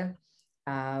abroad.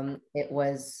 I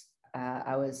was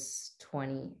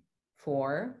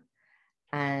 24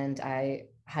 and I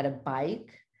had a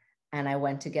bike and I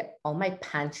went to get all my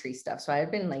pantry stuff. So I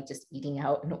had been like just eating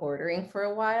out and ordering for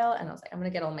a while. And I was like, I'm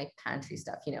going to get all my pantry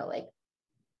stuff, you know, like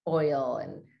oil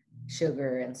and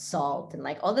sugar and salt and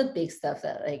like all the big stuff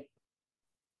that like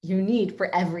you need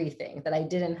for everything that I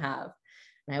didn't have.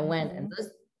 And I went and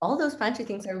all those pantry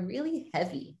things are really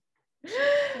heavy.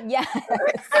 Yeah.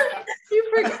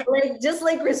 Super, like just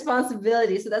like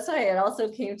responsibility. So that's why it also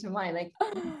came to mind. Like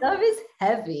stuff is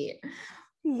heavy.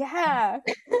 Yeah.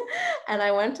 And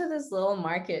I went to this little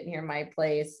market near my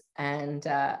place and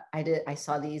I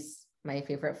saw my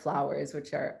favorite flowers,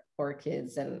 which are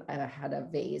orchids, and I had a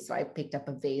vase. So I picked up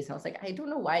a vase and I was like, I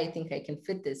don't know why I think I can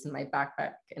fit this in my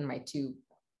backpack in my 2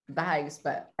 bags,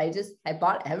 but I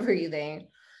bought everything.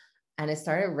 And it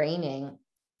started raining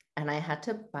and I had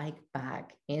to bike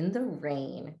back in the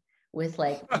rain with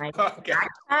like my Okay.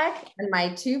 backpack and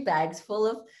my 2 bags full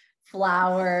of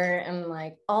flour and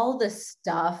like all the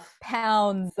stuff.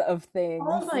 Pounds of things.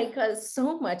 Oh my God,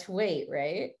 so much weight,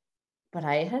 right? But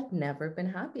I had never been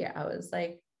happier. I was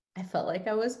like, I felt like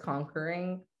I was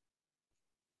conquering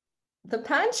the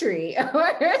pantry.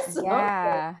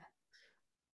 Yeah.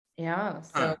 Yeah.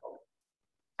 So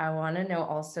I want to know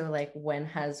also, like, when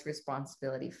has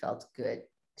responsibility felt good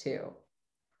too?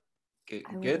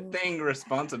 Good thing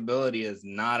responsibility is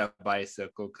not a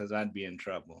bicycle, because I'd be in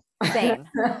trouble. Same.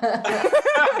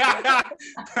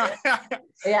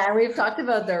 Yeah, and we've talked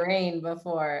about the rain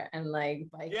before and like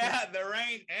biking. Yeah, the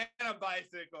rain and a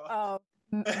bicycle. Oh,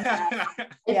 If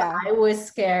yeah. I was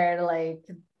scared, like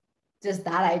just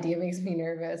that idea makes me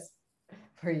nervous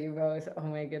for you both. Oh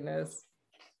my goodness.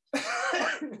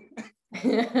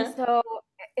 So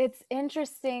it's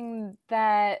interesting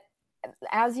that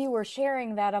as you were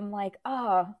sharing that, I'm like,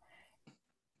 oh,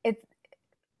 it's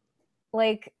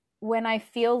like when I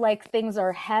feel like things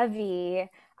are heavy,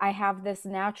 I have this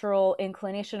natural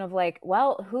inclination of like,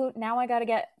 well, who now I got to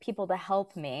get people to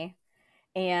help me.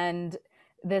 And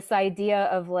this idea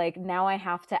of like, now I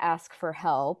have to ask for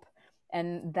help.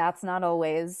 And that's not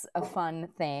always a fun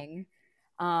thing.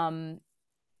 But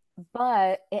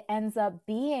it ends up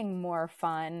being more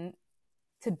fun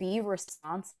to be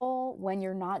responsible when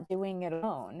you're not doing it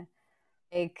alone.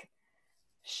 Like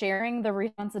sharing the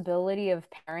responsibility of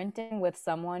parenting with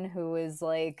someone who is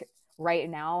like right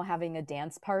now having a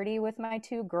dance party with my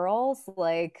 2 girls,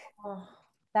 like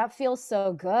that feels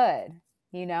so good,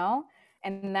 you know?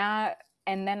 And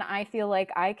then I feel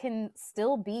like I can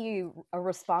still be a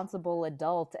responsible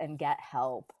adult and get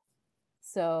help.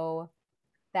 So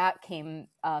that came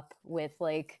up with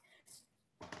like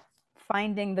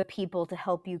finding the people to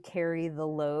help you carry the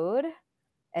load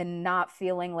and not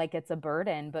feeling like it's a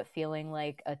burden, but feeling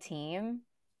like a team.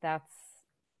 That's,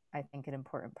 I think, an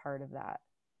important part of that.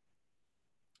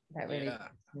 That really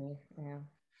me. Yeah.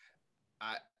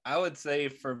 I would say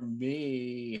for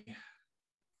me,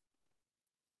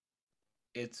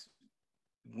 it's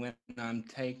when I'm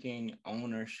taking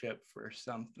ownership for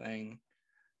something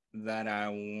that I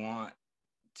want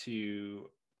to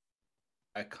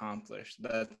accomplish.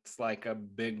 That's like a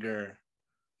bigger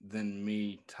than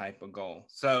me type of goal.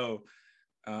 So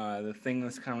the thing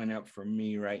that's coming up for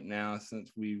me right now,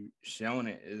 since we've shown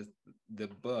it, is the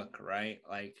book, right?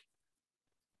 Like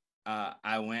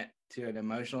I went to an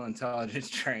emotional intelligence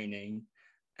training,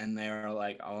 and they were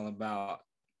like all about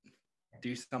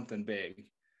do something big.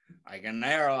 Like, and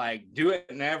they were like, do it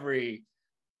in every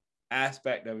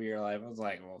aspect of your life. I was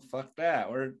like, well, fuck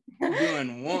that. We're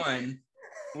doing one.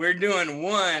 We're doing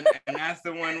one, and that's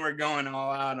the one we're going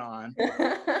all out on.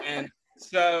 And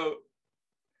so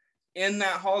in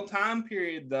that whole time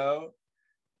period, though,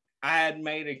 I had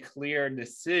made a clear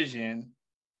decision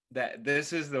that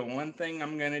this is the one thing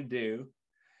I'm going to do.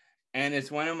 And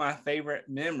it's one of my favorite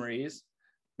memories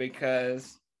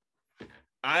because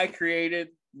I created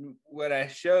what I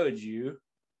showed you.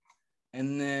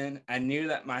 And then I knew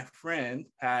that my friend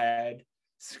had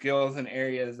skills in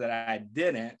areas that I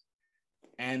didn't.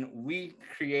 And we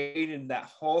created that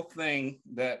whole thing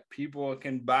that people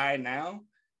can buy now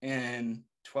in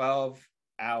 12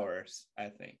 hours, I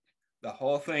think. The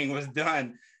whole thing was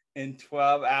done in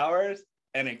 12 hours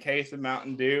and a case of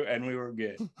Mountain Dew, and we were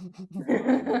good.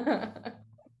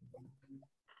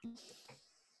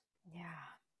 Yeah.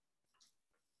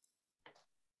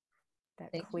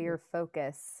 That clear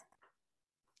focus.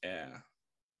 Yeah.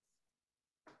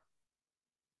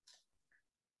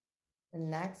 The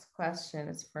next question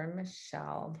is for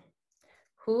Michelle.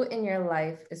 Who in your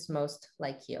life is most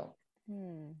like you?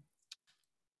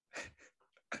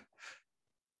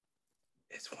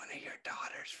 It's one of your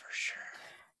daughters for sure.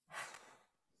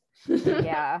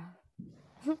 Yeah.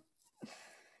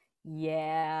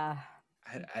 Yeah.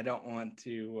 I don't want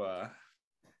to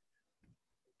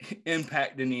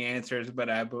impact any answers, but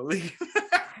I believe.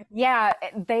 Yeah,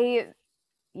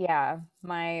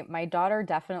 my daughter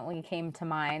definitely came to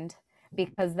mind,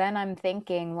 because then I'm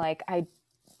thinking like I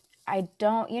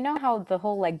don't, you know how the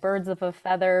whole like birds of a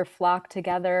feather flock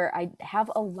together. I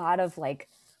have a lot of like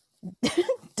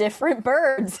different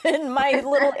birds in my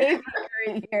little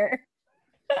aviary here.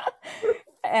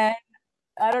 And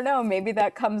I don't know, maybe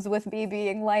that comes with me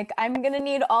being like, I'm going to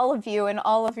need all of you and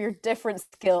all of your different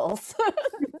skills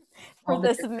for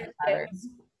this mission.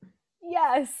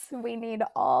 Yes, we need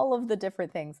all of the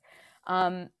different things.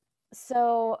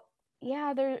 So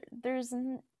yeah, there's,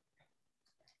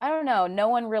 I don't know, no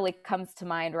one really comes to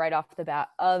mind right off the bat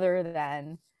other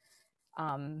than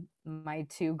my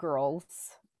 2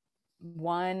 girls.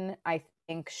 one I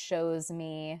think shows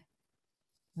me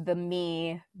the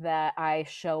me that I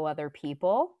show other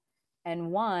people,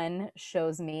 and one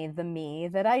shows me the me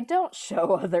that I don't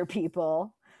show other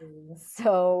people.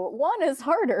 So one is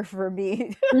harder for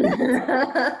me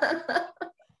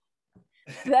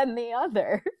than the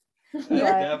other. That's But-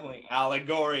 definitely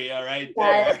Allegoria right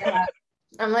there. Yeah.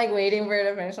 I'm like waiting for it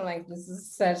to finish. I'm like, this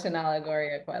is such an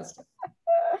Allegoria question.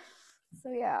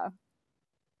 So yeah.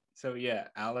 So yeah,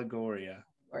 Allegoria.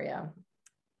 Or yeah.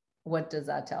 What does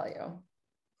that tell you?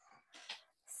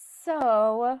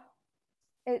 So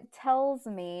it tells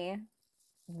me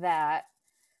that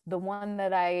the one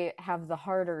that I have the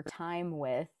harder time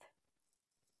with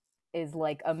is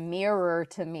like a mirror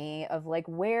to me of like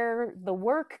where the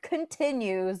work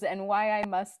continues and why I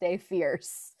must stay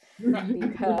fierce.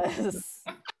 Because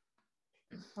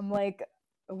I'm like,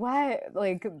 why?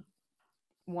 Like,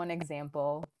 one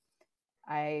example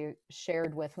I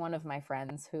shared with one of my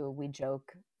friends who we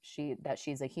joke that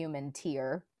she's a human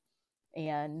tear,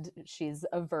 and she's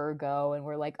a Virgo, and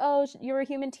we're like, oh, you're a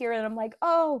human tear, and I'm like,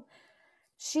 oh,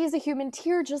 she's a human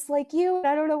tear just like you, and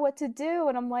I don't know what to do.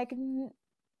 And I'm like,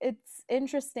 it's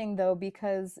interesting though,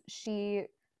 because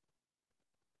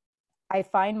I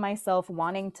find myself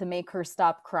wanting to make her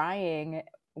stop crying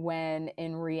when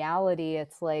in reality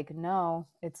it's like, no,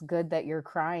 it's good that you're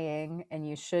crying and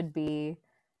you should be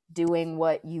doing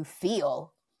what you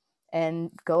feel,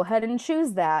 and go ahead and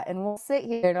choose that, and we'll sit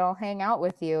here and I'll hang out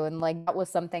with you. And like, that was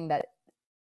something that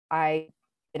I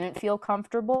didn't feel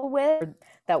comfortable with,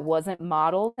 that wasn't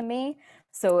modeled to me.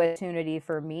 So it's an opportunity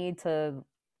for me to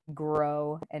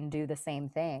grow and do the same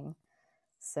thing.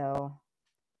 So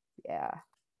yeah.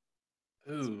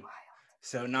 Ooh.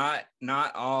 So not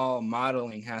all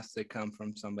modeling has to come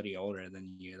from somebody older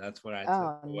than you. That's what I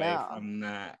took away from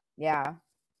that. Yeah.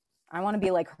 I want to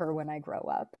be like her when I grow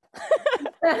up.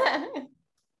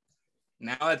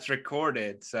 Now it's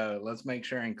recorded, so let's make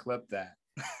sure and clip that.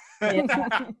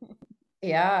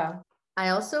 Yeah. I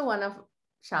also want to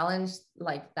challenge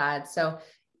like that. So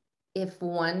if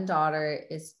one daughter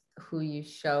is who you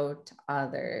show to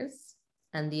others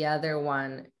and the other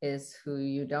one is who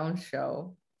you don't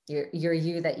show, you're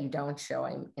you that you don't show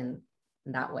in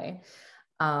that way.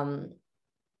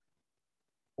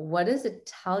 What does it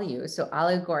tell you? So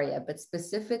Allegoria, but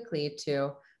specifically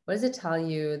to, what does it tell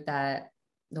you that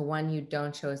the one you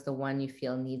don't show is the one you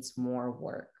feel needs more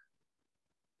work?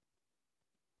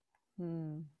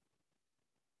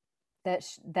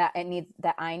 That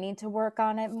I need to work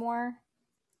on it more.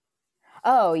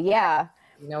 Oh yeah.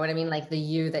 You know what I mean? Like the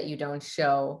you that you don't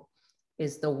show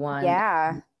is the one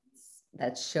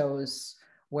that shows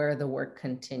where the work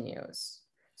continues.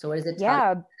 So what does it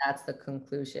tell you? That's the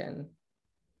conclusion.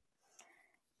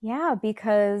 Yeah,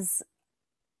 because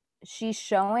she's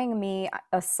showing me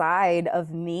a side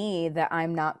of me that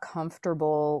I'm not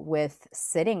comfortable with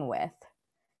sitting with.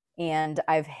 And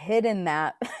I've hidden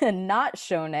that and not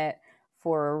shown it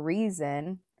for a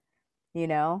reason, you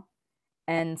know?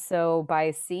 And so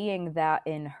by seeing that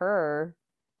in her,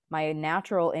 my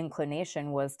natural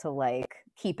inclination was to like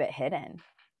keep it hidden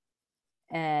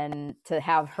and to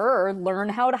have her learn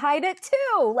how to hide it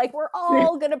too. Like, we're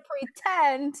all going to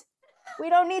pretend we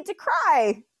don't need to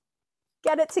cry.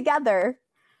 Get it together.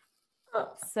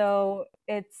 So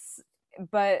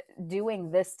but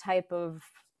doing this type of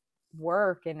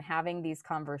work and having these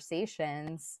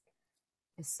conversations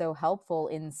is so helpful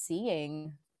in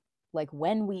seeing like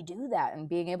when we do that and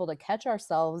being able to catch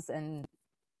ourselves and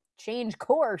change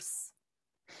course.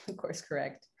 Course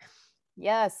correct.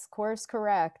 Yes, course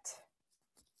correct.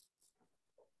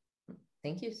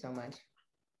 Thank you so much.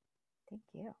 Thank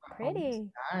you. Pretty.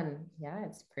 Done. Yeah,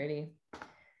 it's pretty.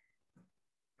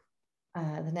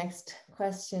 The next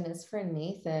question is for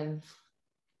Nathan.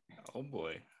 Oh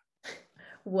boy.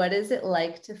 What is it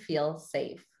like to feel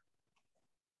safe?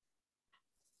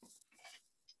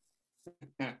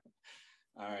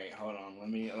 All right, hold on. Let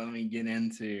me get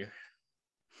into.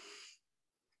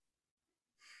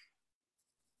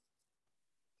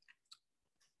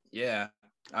 Yeah.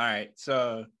 All right.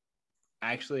 So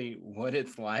actually what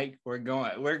it's like, we're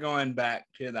going back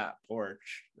to that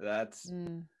porch. That's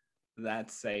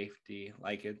safety.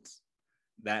 Like, it's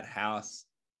that house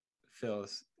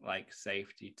feels like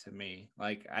safety to me.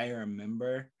 Like, I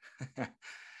remember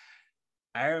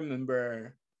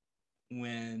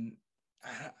when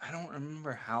I don't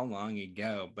remember how long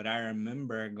ago, but I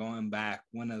remember going back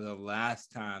one of the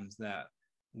last times that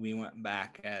we went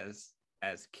back as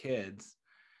kids,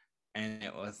 and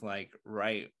it was like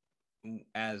right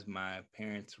as my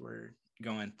parents were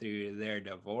going through their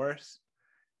divorce.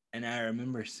 And I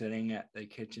remember sitting at the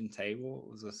kitchen table.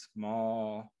 It was a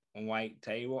small white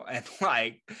table and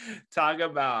like talk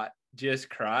about just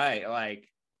cry. Like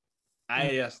I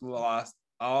just lost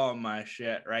all my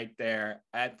shit right there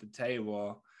at the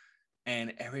table.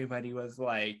 And everybody was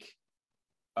like,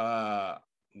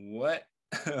 what?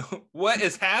 What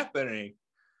is happening?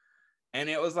 And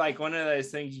it was like one of those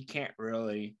things you can't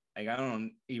really, like, I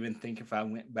don't even think if I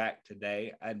went back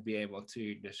today, I'd be able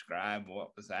to describe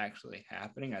what was actually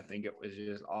happening. I think it was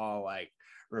just all like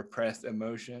repressed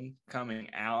emotion coming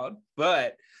out.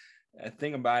 But the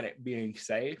thing about it being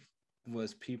safe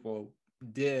was people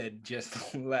did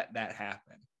just let that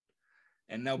happen.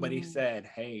 And nobody said,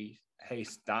 hey,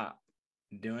 stop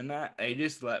doing that. They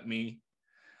just let me,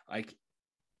 like,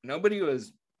 nobody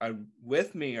was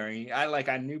with me or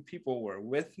I knew people were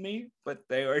with me, but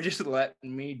they were just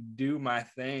letting me do my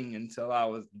thing until I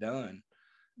was done.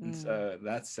 And so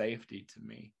that's safety to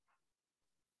me.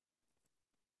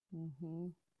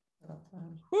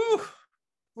 Whew.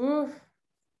 Woo.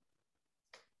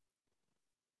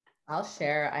 I'll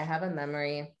share. I have a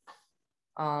memory.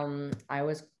 I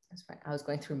was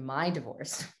going through my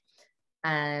divorce,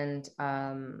 and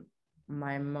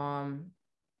my mom,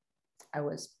 I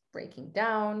was breaking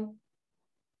down,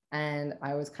 and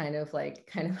I was kind of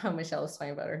how Michelle was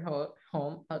talking about her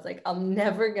home. I was like, I'm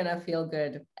never gonna feel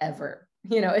good ever.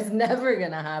 It's never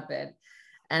gonna happen.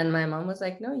 And my mom was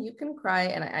like, no, you can cry.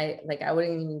 And I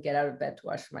wouldn't even get out of bed to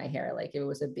wash my hair. Like it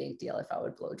was a big deal if I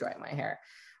would blow dry my hair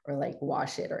or like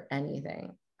wash it or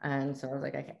anything. And so I was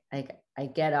like, I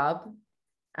get up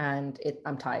and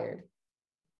I'm tired.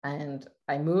 And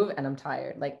I move and I'm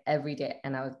tired like every day.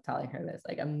 And I was telling her this,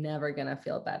 like, I'm never gonna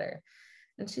feel better.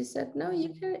 And she said, no,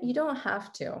 you don't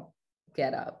have to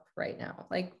get up right now.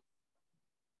 Like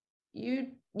you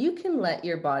can let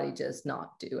your body just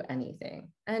not do anything,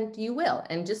 and you will.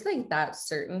 And just like that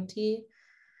certainty,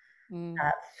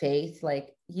 that faith, like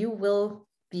you will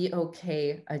be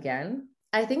okay again.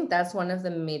 I think that's one of the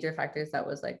major factors that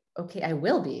was like, okay, I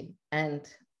will be. And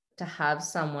to have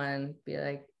someone be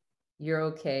like, you're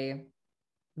okay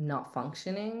not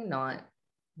functioning, not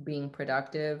being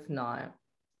productive, not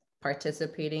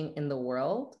participating in the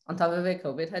world. On top of it,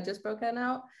 COVID had just broken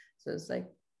out. So it's like,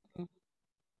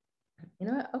 you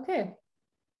know what? Okay.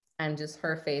 And just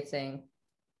her faith saying,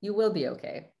 you will be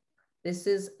okay. This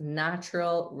is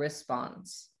natural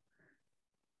response.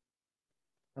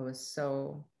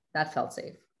 That felt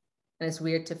safe. And it's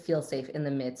weird to feel safe in the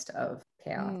midst of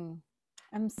chaos.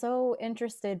 I'm so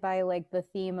interested by like the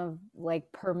theme of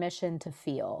like permission to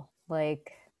feel.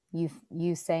 Like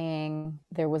you saying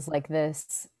there was like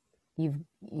this, you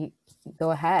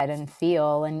go ahead and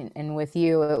feel, and with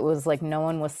you it was like no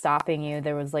one was stopping you.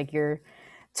 There was like your,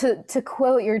 to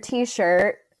quote your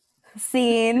t-shirt,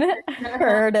 seen,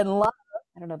 heard, and loved.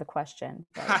 I don't know the question.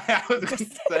 I was going to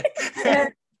say.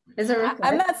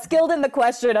 I'm not skilled in the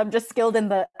question. I'm just skilled in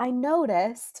the I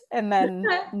noticed. And then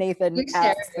Nathan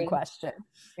asks the question.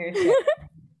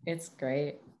 It's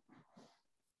great.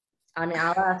 I mean,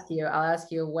 I'll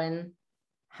ask you, when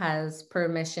has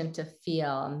permission to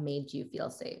feel made you feel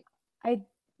safe?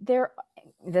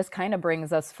 This kind of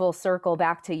brings us full circle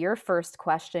back to your first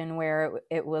question, where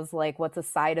it was like, what's a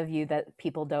side of you that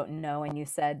people don't know? And you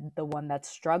said the one that's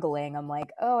struggling. I'm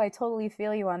like, oh, I totally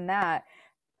feel you on that.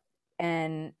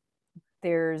 And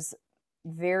there's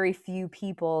very few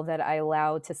people that I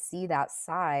allow to see that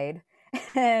side.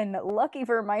 And lucky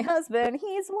for my husband,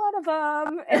 he's one of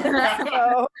them. And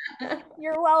so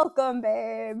you're welcome,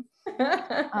 babe.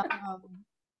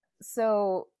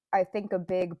 So I think a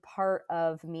big part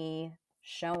of me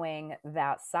showing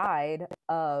that side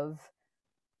of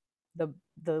the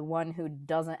one who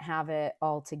doesn't have it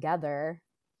all together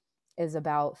is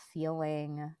about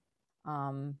feeling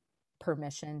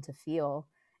permission to feel.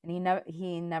 And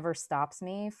he never stops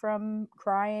me from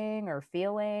crying or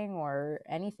feeling or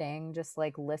anything, just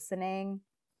like listening.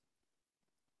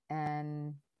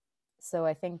 And so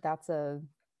I think I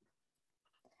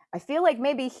feel like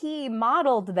maybe he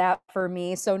modeled that for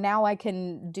me, so now I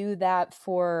can do that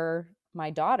for my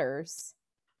daughters,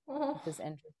 which is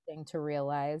interesting to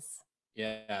realize.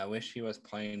 Yeah, I wish he was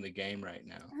playing the game right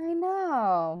now. I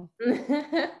know.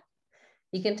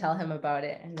 You can tell him about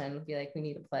it and then be like, we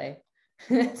need to play.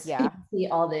 Yeah. See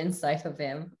all the insight of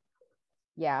him.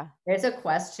 Yeah. There's a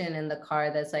question in the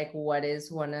car that's like, what are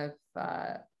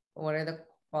the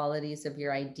qualities of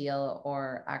your ideal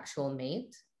or actual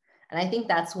mate? And I think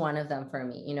that's one of them for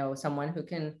me, someone who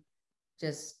can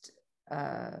just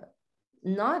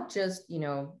not just,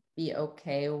 be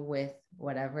okay with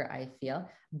whatever I feel,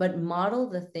 but model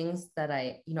the things that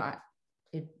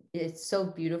it's so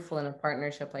beautiful in a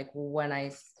partnership. Like when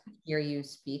I hear you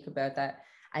speak about that,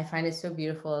 I find it so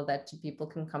beautiful that two people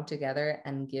can come together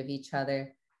and give each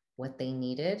other what they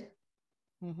needed.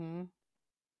 Mm-hmm.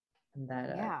 And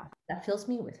that fills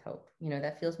me with hope.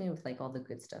 That fills me with like all the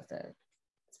good stuff, that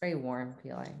it's very warm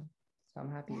feeling. So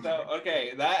I'm happy. So,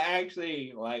 okay, that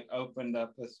actually like opened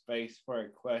up a space for a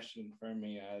question for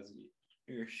me as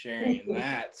you're sharing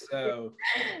that. So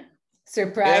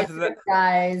surprise.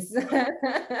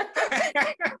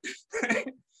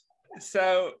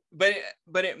 So, but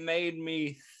it made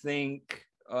me think,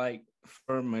 like,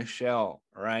 for Michelle,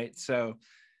 right? So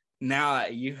now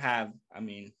that you have, I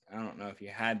mean, I don't know if you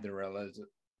had the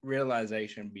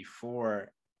realization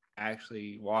before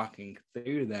actually walking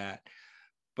through that,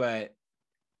 but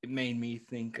it made me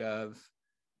think of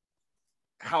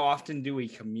how often do we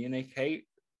communicate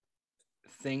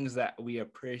things that we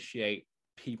appreciate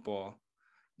people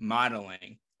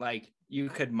modeling. Like,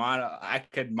 I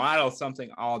could model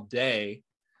something all day,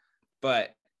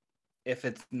 but if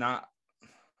it's not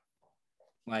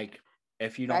like,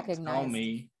 if you don't tell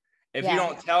me, you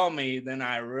don't tell me, then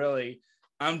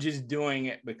I'm just doing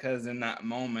it because in that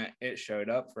moment it showed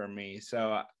up for me.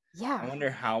 So I wonder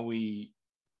how we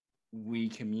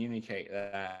communicate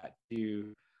that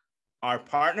to our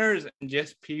partners and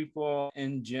just people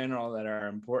in general that are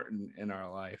important in our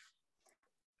life.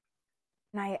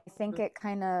 And I think it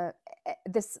kind of,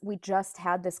 we just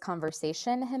had this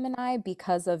conversation, him and I,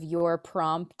 because of your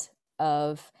prompt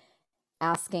of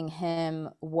asking him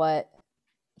what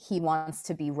he wants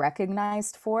to be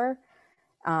recognized for.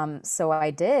 So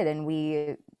I did, and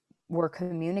we were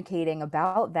communicating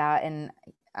about that, and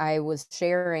I was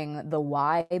sharing the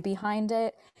why behind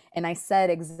it. And I said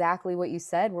exactly what you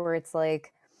said, where it's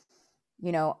like,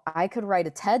 I could write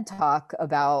a TED talk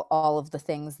about all of the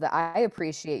things that I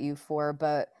appreciate you for,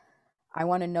 but I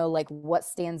want to know like what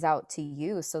stands out to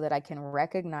you so that I can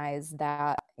recognize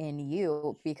that in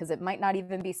you, because it might not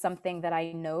even be something that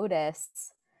I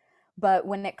notice. But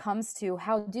when it comes to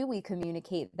how do we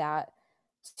communicate that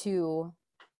to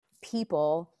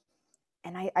people,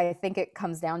 and I think it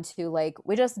comes down to like,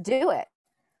 we just do it.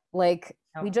 Like,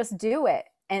 we just do it.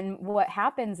 And what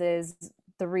happens is,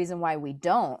 the reason why we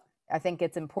don't, I think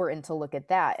it's important to look at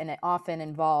that. And it often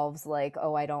involves like,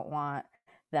 oh, I don't want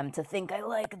them to think I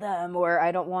like them, or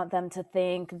I don't want them to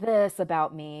think this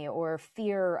about me, or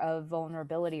fear of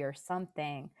vulnerability or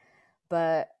something.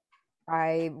 But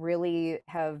I really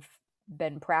have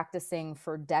been practicing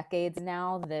for decades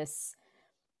now this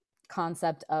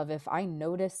concept of, if I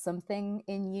notice something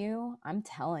in you, I'm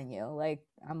telling you, like,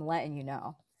 I'm letting you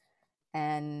know.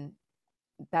 And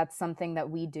that's something that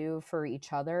we do for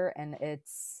each other. And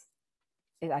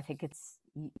I think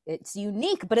it's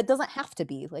unique, but it doesn't have to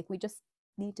be. Like, we just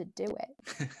need to do it.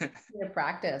 To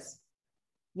practice.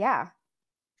 Yeah.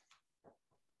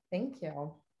 Thank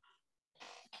you.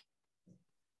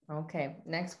 Okay,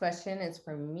 next question is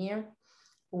from Mir.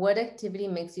 What activity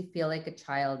makes you feel like a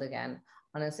child again?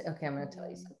 Honestly, okay, I'm going to tell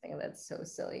you something that's so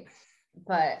silly,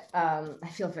 but I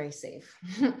feel very safe.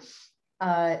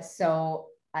 So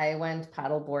I went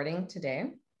paddle boarding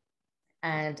today,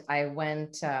 and I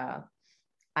went,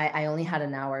 I only had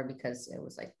an hour because it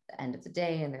was like the end of the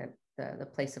day, and the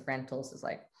place of rentals is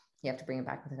like, you have to bring it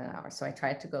back within an hour. So I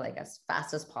tried to go like as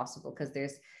fast as possible, because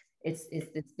it's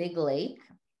this big lake,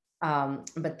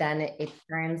 but then it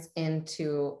turns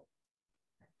into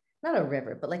not a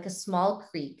river, but like a small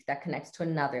creek that connects to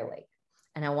another lake.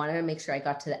 And I wanted to make sure I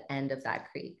got to the end of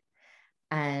that creek.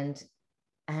 And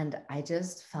I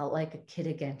just felt like a kid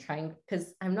again, trying,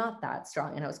 because I'm not that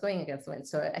strong, and I was going against the wind.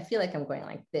 So I feel like I'm going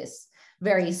like this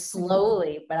very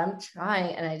slowly, but I'm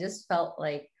trying. And I just felt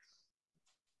like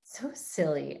so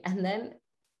silly. And then,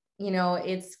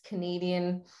 it's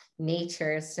Canadian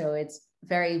nature, so it's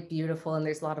very beautiful, and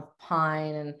there's a lot of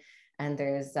pine, and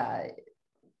there's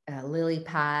lily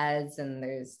pads, and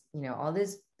there's all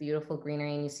this beautiful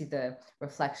greenery, and you see the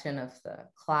reflection of the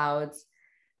clouds,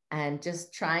 and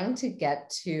just trying to get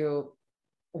to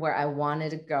where I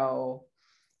wanted to go,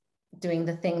 doing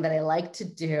the thing that I like to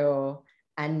do,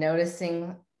 and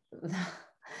noticing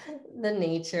the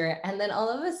nature. And then all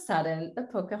of a sudden the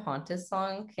Pocahontas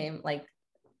song came like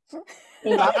yes.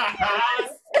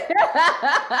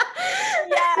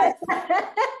 Yes.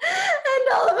 And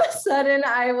all of a sudden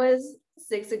I was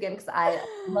 6 again, because I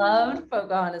loved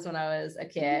Pocahontas when I was a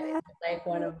kid. It was like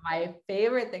one of my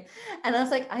favorite things. And I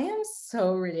was like, I am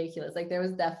so ridiculous. Like, there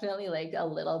was definitely like a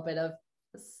little bit of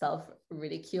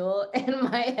self-ridicule in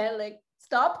my head, like,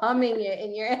 stop humming it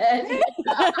in your head.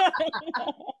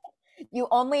 You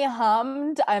only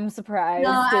hummed? I'm surprised.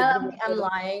 No, I'm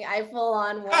lying. I full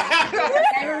on went.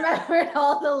 I remembered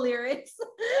all the lyrics.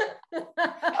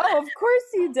 Oh, of course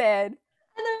you did. And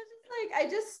I was just I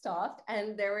just stopped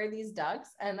and there were these ducks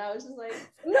and I was just like,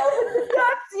 no, the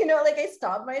ducks, like I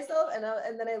stopped myself and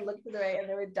then I looked to the right and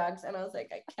there were ducks and I was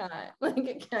like, I can't, I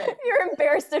can't. You're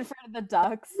embarrassed in front of the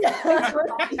ducks. Yeah,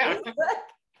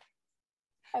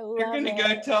 I love You're gonna it.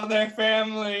 go tell their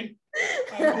family.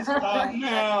 I'm stop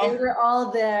now. They were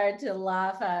all there to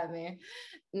laugh at me.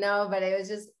 No, but it was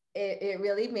just it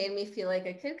really made me feel like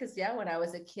a kid because when I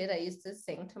was a kid I used to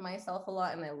sing to myself a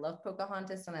lot and I love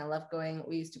Pocahontas and I love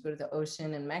we used to go to the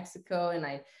ocean in Mexico and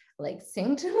I like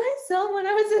sing to myself when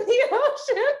I was in the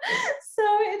ocean. So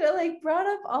it like brought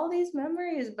up all these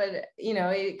memories, but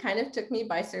it kind of took me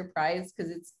by surprise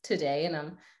because it's today and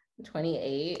I'm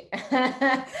 28.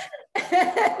 And,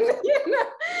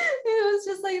 it was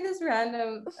just like this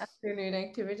random afternoon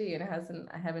activity and I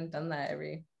haven't done that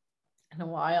in a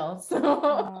while. So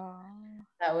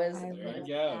that was there you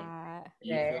go.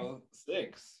 You feel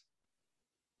 6.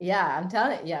 Yeah, I'm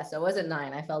telling you. Yeah, so I wasn't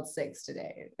 9. I felt 6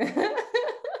 today. Yes.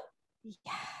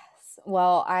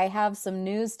 Well, I have some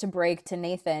news to break to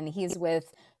Nathan. He's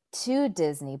with 2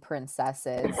 Disney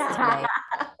princesses today.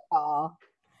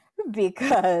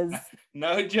 Because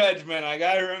no judgment. I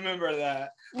gotta remember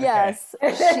that. Yes,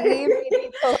 she may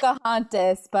be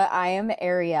Pocahontas, but I am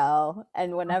Ariel.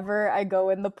 And whenever I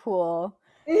go in the pool,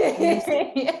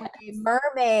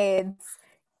 mermaids,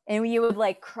 and you would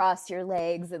like cross your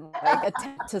legs and like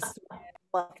attempt to swim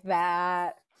like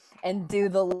that and do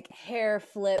the like hair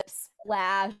flip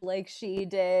splash like she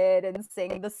did and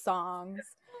sing the songs.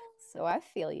 So I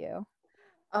feel you.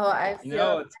 Oh, I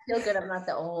feel good. I'm not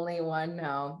the only one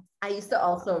now. I used to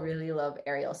also really love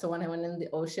Ariel. So when I went in the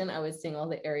ocean, I would sing all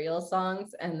the Ariel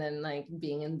songs, and then like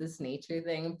being in this nature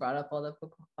thing brought up all the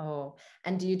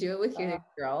and do you do it with your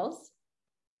girls?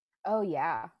 Oh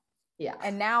yeah. Yeah.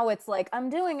 And now it's like I'm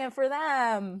doing it for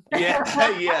them. Yeah,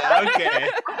 okay.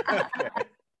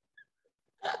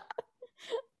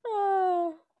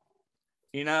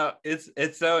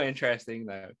 It's so interesting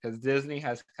though, because Disney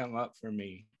has come up for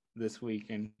me this week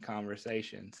in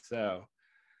conversation. So,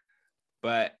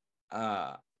 but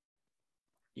my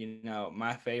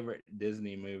favorite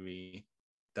Disney movie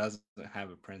doesn't have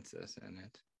a princess in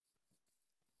it.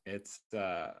 It's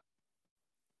The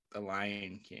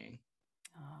Lion King.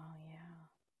 Oh yeah.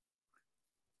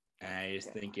 And I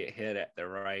just think it hit at the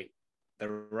right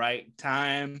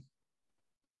time.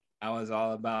 I was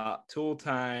all about Tool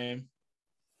Time.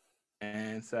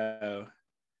 And so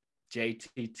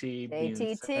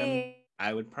JTT,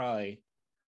 I would probably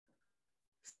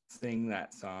sing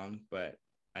that song, but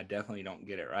I definitely don't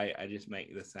get it right. I just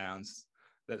make the sounds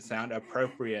that sound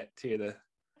appropriate to the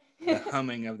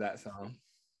humming of that song.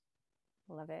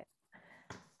 Love it.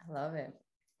 I love it.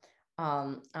 I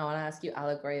want to ask you,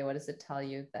 Allegoria, what does it tell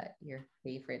you that your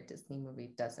favorite Disney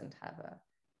movie doesn't have a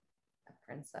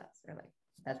princess, or like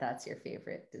that's your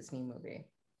favorite Disney movie?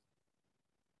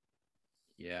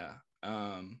 Yeah.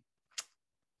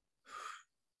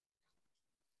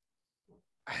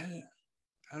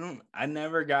 I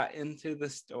never got into the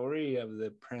story of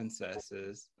the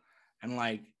princesses, and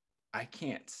like I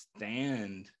can't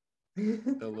stand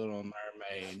The Little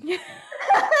Mermaid.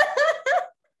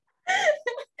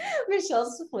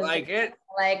 Michelle's like it.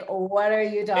 Like, what are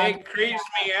you talking? It creeps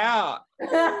me out.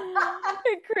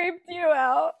 It creeped you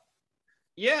out.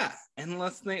 Yeah, and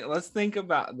let's think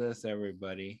about this,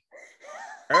 everybody.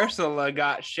 Ursula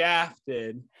got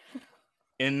shafted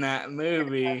in that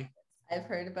movie. I've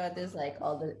heard about this, like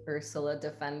all the Ursula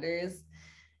defenders.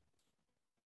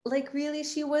 Like, really,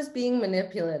 she was being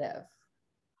manipulative.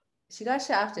 She got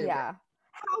shafted. Yeah.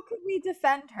 How could we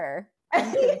defend her?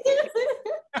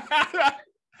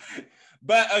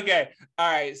 But okay,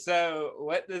 all right. So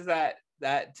what does that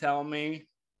tell me?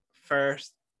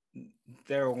 First,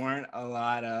 there weren't a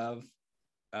lot of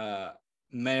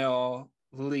male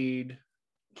lead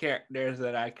characters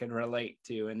that I could relate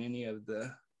to in any of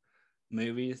the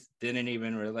movies. Didn't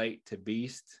even relate to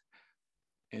Beast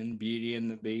in Beauty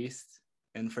and the Beast.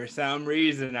 And for some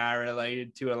reason, I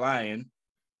related to a lion.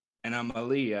 And I'm a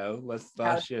Leo. Let's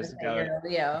just go. You're a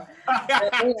Leo.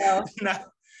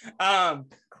 No.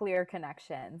 Clear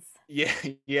connections.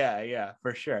 Yeah,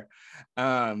 for sure.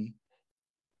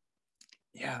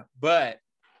 Yeah, but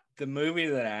the movie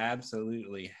that I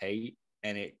absolutely hate,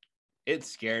 and it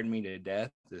scared me to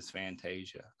death, is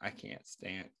Fantasia. I can't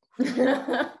stand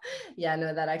it. Yeah,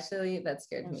 no, that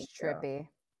scared me. It's trippy.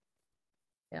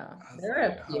 Yeah, there are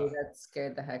a few that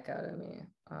scared the heck out of me.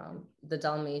 The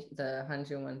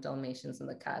 101 Dalmatians and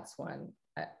the Cats one.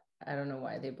 I don't know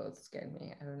why they both scared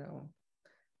me. I don't know.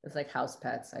 It's like house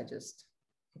pets. I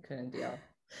couldn't deal.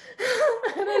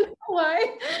 I don't know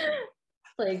why.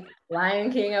 Like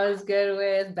Lion King, I was good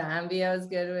with. Bambi, I was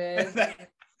good with.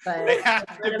 But they have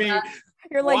to be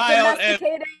You're like wild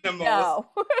domesticated. animals.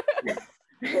 No.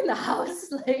 in the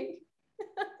house, like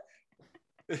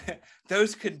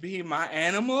Those could be my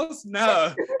animals?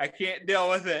 No, I can't deal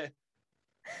with it.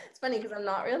 it's funny because I'm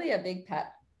not really a big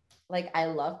pet. Like I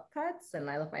love pets and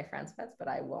I love my friends' pets, but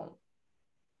I won't.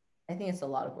 I think it's a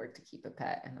lot of work to keep a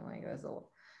pet, and I'm like, there's a.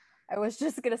 I was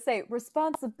just gonna say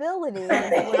responsibility is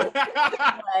what it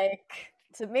feels like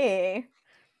to me.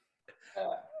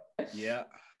 Yeah.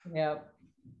 Yeah.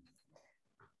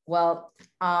 Well,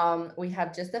 we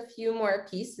have just a few more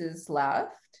pieces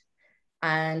left.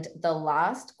 And the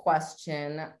last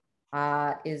question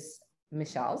is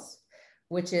Michelle's,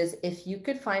 which is if you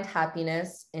could find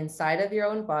happiness inside of your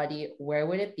own body, where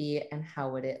would it be and how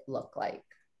would it look like?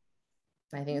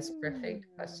 I think it's a perfect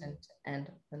question to end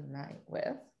the night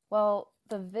with. Well,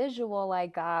 the visual I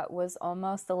got was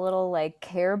almost a little like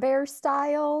Care Bear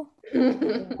style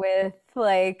with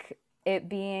like it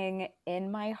being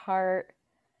in my heart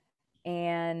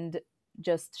and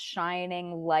just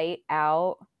shining light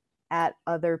out at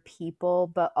other people,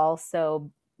 but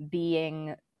also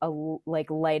being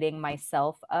like lighting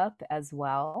myself up as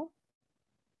well.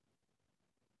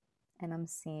 And I'm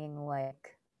seeing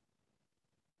like,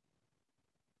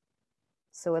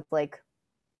 so it's like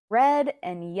red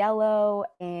and yellow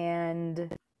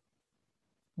and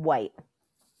white.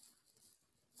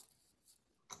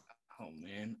 Oh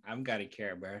man, I've got a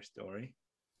Care Bear story.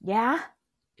 Yeah.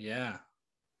 Yeah.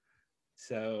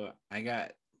 So I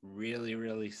got really,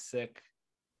 really sick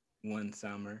one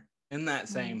summer in that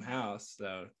same house.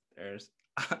 So there's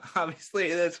obviously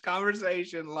this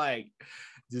conversation like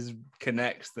just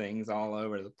connects things all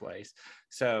over the place.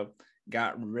 So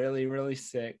got really, really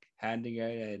sick, had to go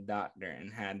to a doctor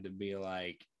and had to be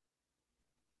like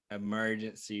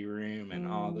emergency room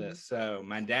and all this. So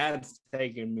my dad's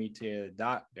taking me to the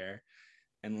doctor,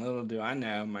 and little do I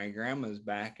know, my grandma's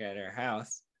back at her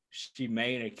house. She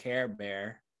made a Care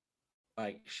Bear,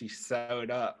 like she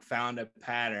sewed up, found a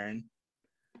pattern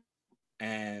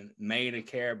and made a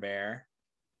Care Bear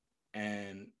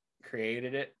and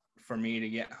created it for me to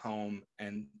get home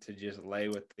and to just lay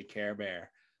with the Care Bear.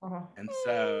 And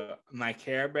so my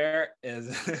Care Bear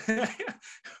is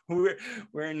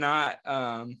we're not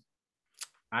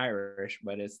Irish,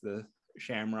 but it's the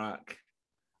Shamrock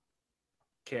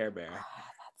Care Bear. Oh,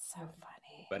 that's so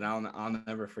funny. But I'll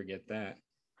never forget that.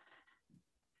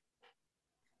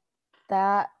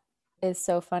 That is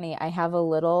so funny. I have a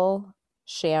little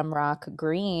Shamrock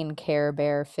green Care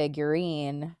Bear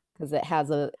figurine because it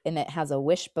has a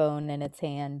wishbone in its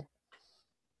hand.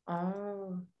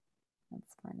 Oh,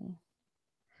 that's funny.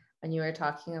 When you were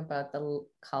talking about the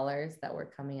colors that were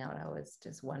coming out, I was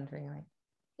just wondering, like,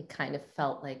 it kind of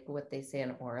felt like what they say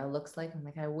an aura looks like. I'm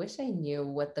like, I wish I knew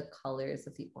what the colors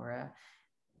of the aura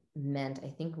meant. I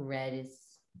think red is,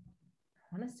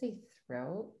 I want to say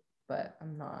throat, but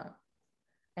I'm not.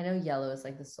 I know yellow is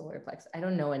like the solar plex. I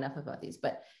don't know enough about these,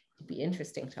 but it'd be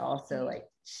interesting to also like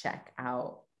check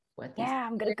out what these. Yeah,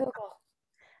 I'm gonna Google.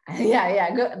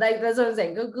 Yeah, go, like that's what I'm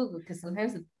saying. Go Google, because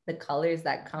sometimes the colors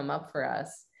that come up for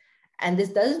us, and this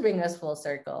does bring us full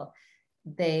circle,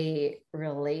 they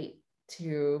relate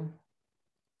to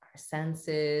our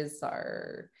senses,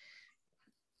 our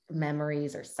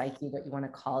memories, or psyche, what you want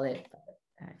to call it.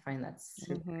 But I find that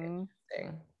super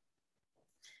interesting.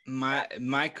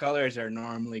 My colors are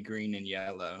normally green and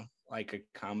yellow, like a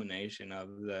combination of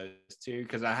those two,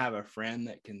 because I have a friend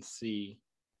that can see.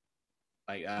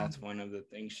 Like that's one of the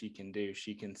things she can do.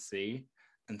 She can see.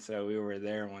 And so we were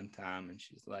there one time and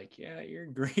she's like, yeah, you're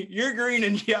green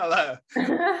and yellow.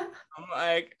 I'm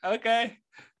like, okay.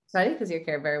 It's funny because your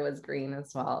Care Bear was green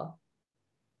as well.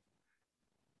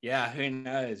 Yeah, who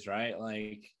knows, right?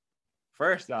 Like,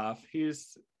 first off,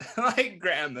 he's like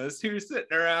grandmas who's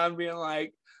sitting around being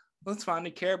like, let's find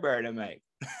a Care Bear to make.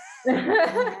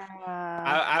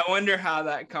 I wonder how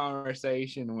that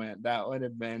conversation went. That would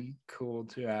have been cool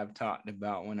to have talked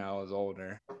about when I was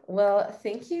older. Well,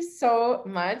 thank you so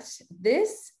much.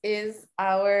 This is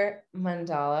our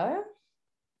mandala.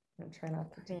 I'm trying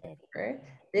not to take it.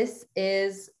 This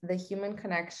is the human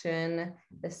connection,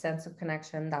 the sense of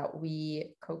connection that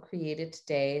we co-created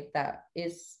today that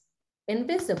is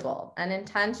invisible and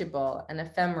intangible and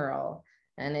ephemeral.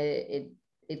 And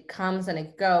it comes and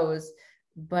it goes,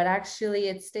 but actually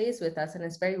it stays with us and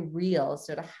it's very real.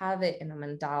 So to have it in a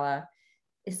mandala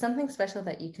is something special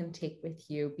that you can take with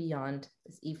you beyond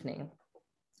this evening.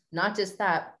 Not just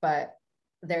that, but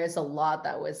there's a lot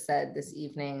that was said this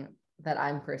evening that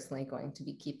I'm personally going to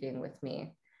be keeping with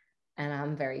me. And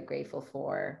I'm very grateful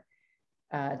for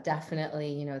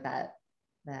definitely, that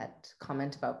that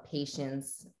comment about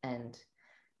patience and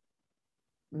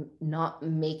not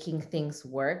making things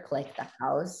work, like the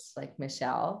house, like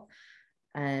Michelle,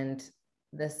 and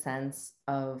the sense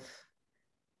of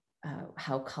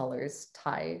how colors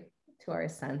tie to our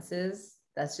senses.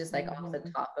 That's just like off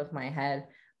the top of my head.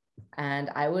 And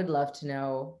I would love to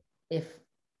know, if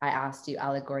I asked you,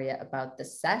 Allegoria, about the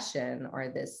session or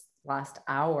this last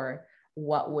hour,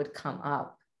 what would come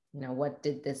up? You know, what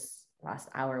did this last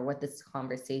hour, what this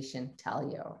conversation tell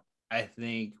you? I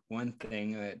think one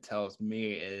thing that tells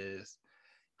me is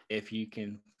if you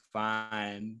can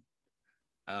find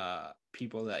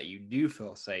people that you do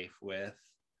feel safe with,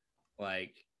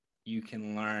 like, you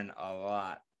can learn a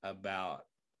lot about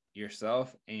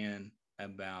yourself and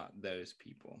about those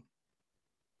people.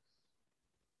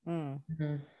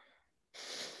 Mm-hmm.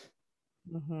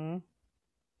 Mm-hmm.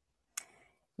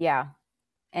 Yeah.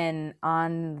 And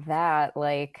on that,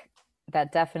 like,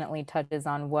 that definitely touches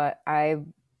on what I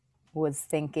was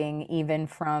thinking, even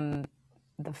from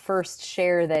the first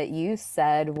share that you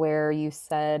said, where you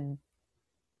said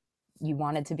you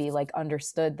wanted to be like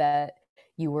understood, that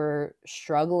you were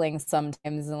struggling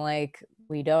sometimes and like,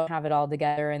 we don't have it all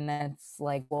together. And that's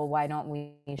like, well, why don't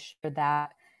we share that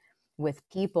with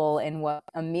people? And what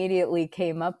immediately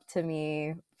came up to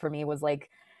me for me was like,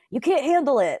 you can't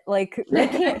handle it. Like, they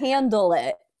can't handle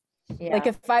it. Yeah. Like,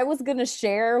 if I was going to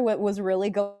share what was really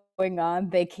going on,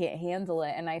 they can't handle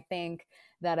it. And I think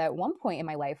that at one point in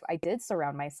my life, I did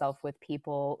surround myself with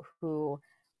people who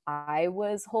I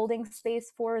was holding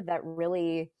space for that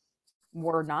really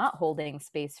were not holding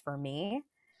space for me.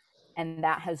 And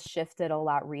that has shifted a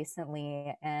lot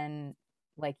recently. And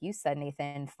like you said,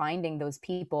 Nathan, finding those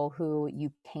people who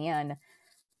you can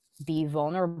be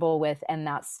vulnerable with, and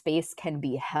that space can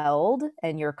be held,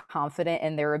 and you're confident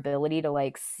in their ability to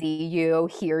like see you,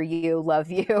 hear you,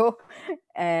 love you.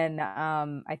 And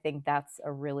I think that's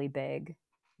a really big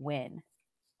win.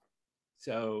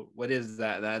 So what is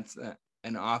that? That's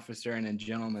an officer and a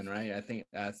gentleman, right? I think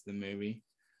that's the movie.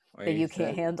 That you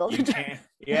can't handle. You can't.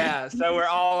 Yeah. So we're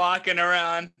all walking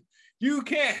around. You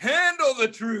can't handle the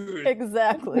truth.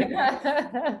 Exactly.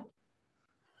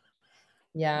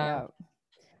 Yeah.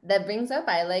 That brings up,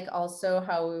 I like also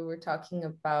how we were talking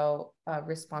about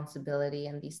responsibility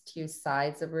and these two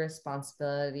sides of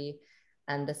responsibility,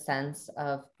 and the sense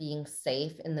of being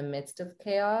safe in the midst of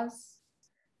chaos,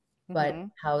 but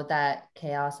how that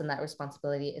chaos and that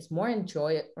responsibility is more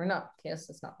enjoyable, or not chaos.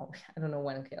 It's not, I don't know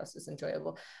when chaos is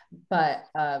enjoyable, but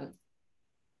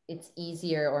it's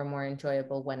easier or more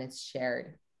enjoyable when it's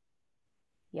shared.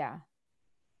 Yeah.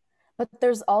 But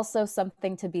there's also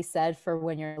something to be said for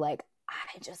when you're like,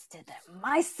 I just did that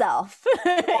myself,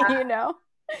 you know?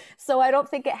 So I don't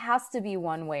think it has to be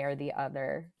one way or the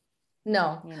other.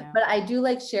 No, you know? But I do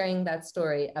like sharing that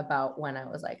story about when I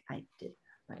was like, I did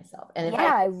that myself. And if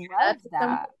I love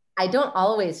that. I don't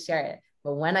always share it,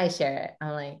 but when I share it,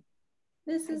 I'm like,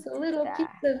 this is a little piece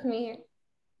of me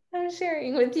I'm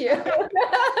sharing with you. I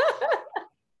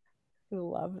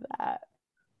love that.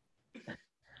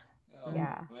 Oh,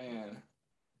 yeah, man,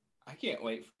 I can't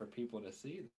wait for people to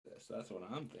see this. That's what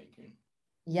I'm thinking.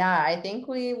 Yeah, I think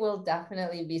we will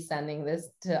definitely be sending this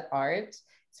to Art.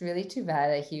 It's really too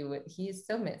bad that he's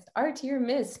so missed. Art, you're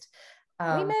missed.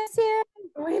 We miss you.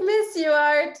 We miss you,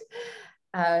 Art.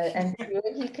 And see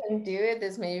what he can do with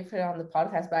this, maybe put it on the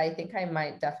podcast. But I think I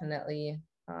might definitely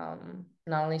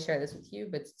not only share this with you,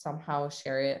 but somehow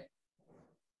share it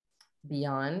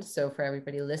beyond. So for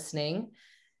everybody listening,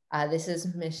 this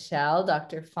is Michelle,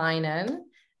 Dr. Finan.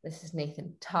 This is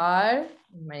Nathan Todd.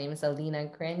 My name is Alina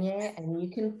Grenier, and you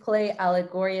can play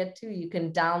Allegoria too. You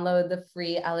can download the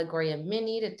free Allegoria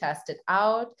Mini to test it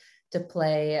out, to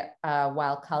play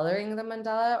while coloring the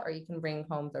mandala, or you can bring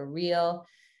home the real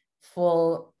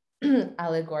full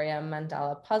Allegoria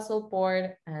mandala puzzle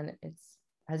board. And it's,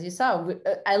 as you saw,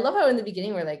 I love how in the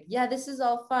beginning we're like, yeah, this is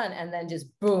all fun. And then just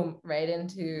boom, right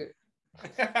into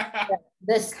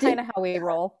this. Kind of how we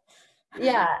roll.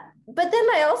 Yeah, but then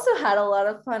I also had a lot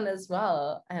of fun as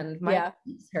well, and my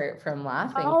face hurt from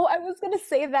laughing. Oh, I was gonna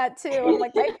say that too. I'm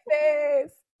like, my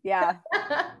face. Yeah.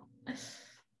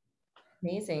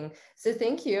 Amazing. So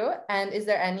thank you. And is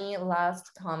there any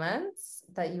last comments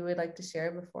that you would like to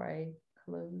share before I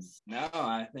close? No,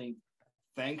 I think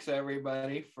thanks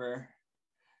everybody for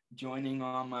joining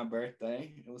on my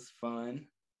birthday. It was fun.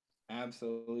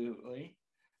 Absolutely.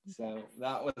 So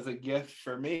that was a gift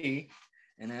for me.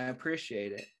 And I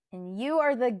appreciate it. And you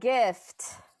are the gift.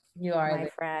 You are my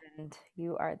friend.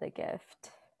 You are the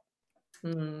gift.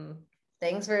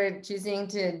 Thanks for choosing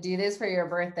to do this for your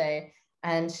birthday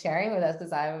and sharing with us,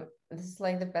 because this is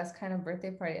like the best kind of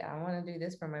birthday party. I want to do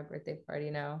this for my birthday party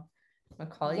now. I'm gonna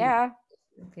call you. Yeah.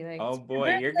 Be like, Oh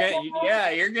boy, you're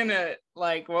gonna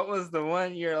like, what was the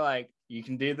one you're like, you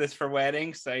can do this for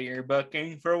weddings, so you're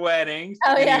booking for weddings.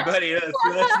 Oh, yeah. Anybody that's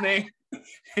listening.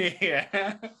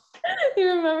 Yeah. You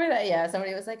remember that? Yeah,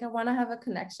 somebody was like, I want to have a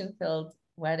connection filled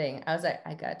wedding. I was like,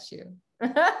 I got you.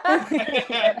 So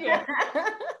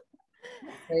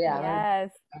yeah,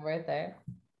 Yes. I'm right there.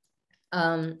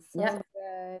 So Yeah.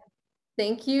 good.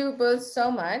 Thank you both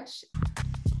so much.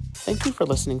 Thank you for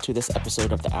listening to this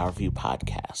episode of the Our View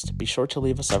podcast. Be sure to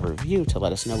leave us a review to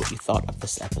let us know what you thought of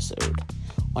this episode.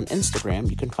 On Instagram,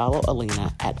 you can follow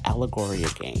Alina at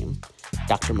Allegoria Game,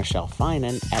 Dr. Michelle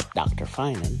Finan at Dr.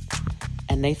 Finan,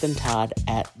 and Nathan Todd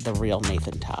at The Real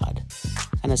Nathan Todd.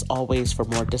 And as always, for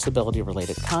more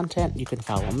disability-related content, you can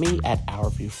follow me at Our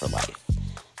View for Life.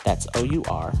 That's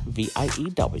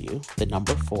OURVIEW, the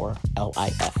number 4,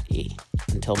 LIFE.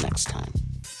 Until next time.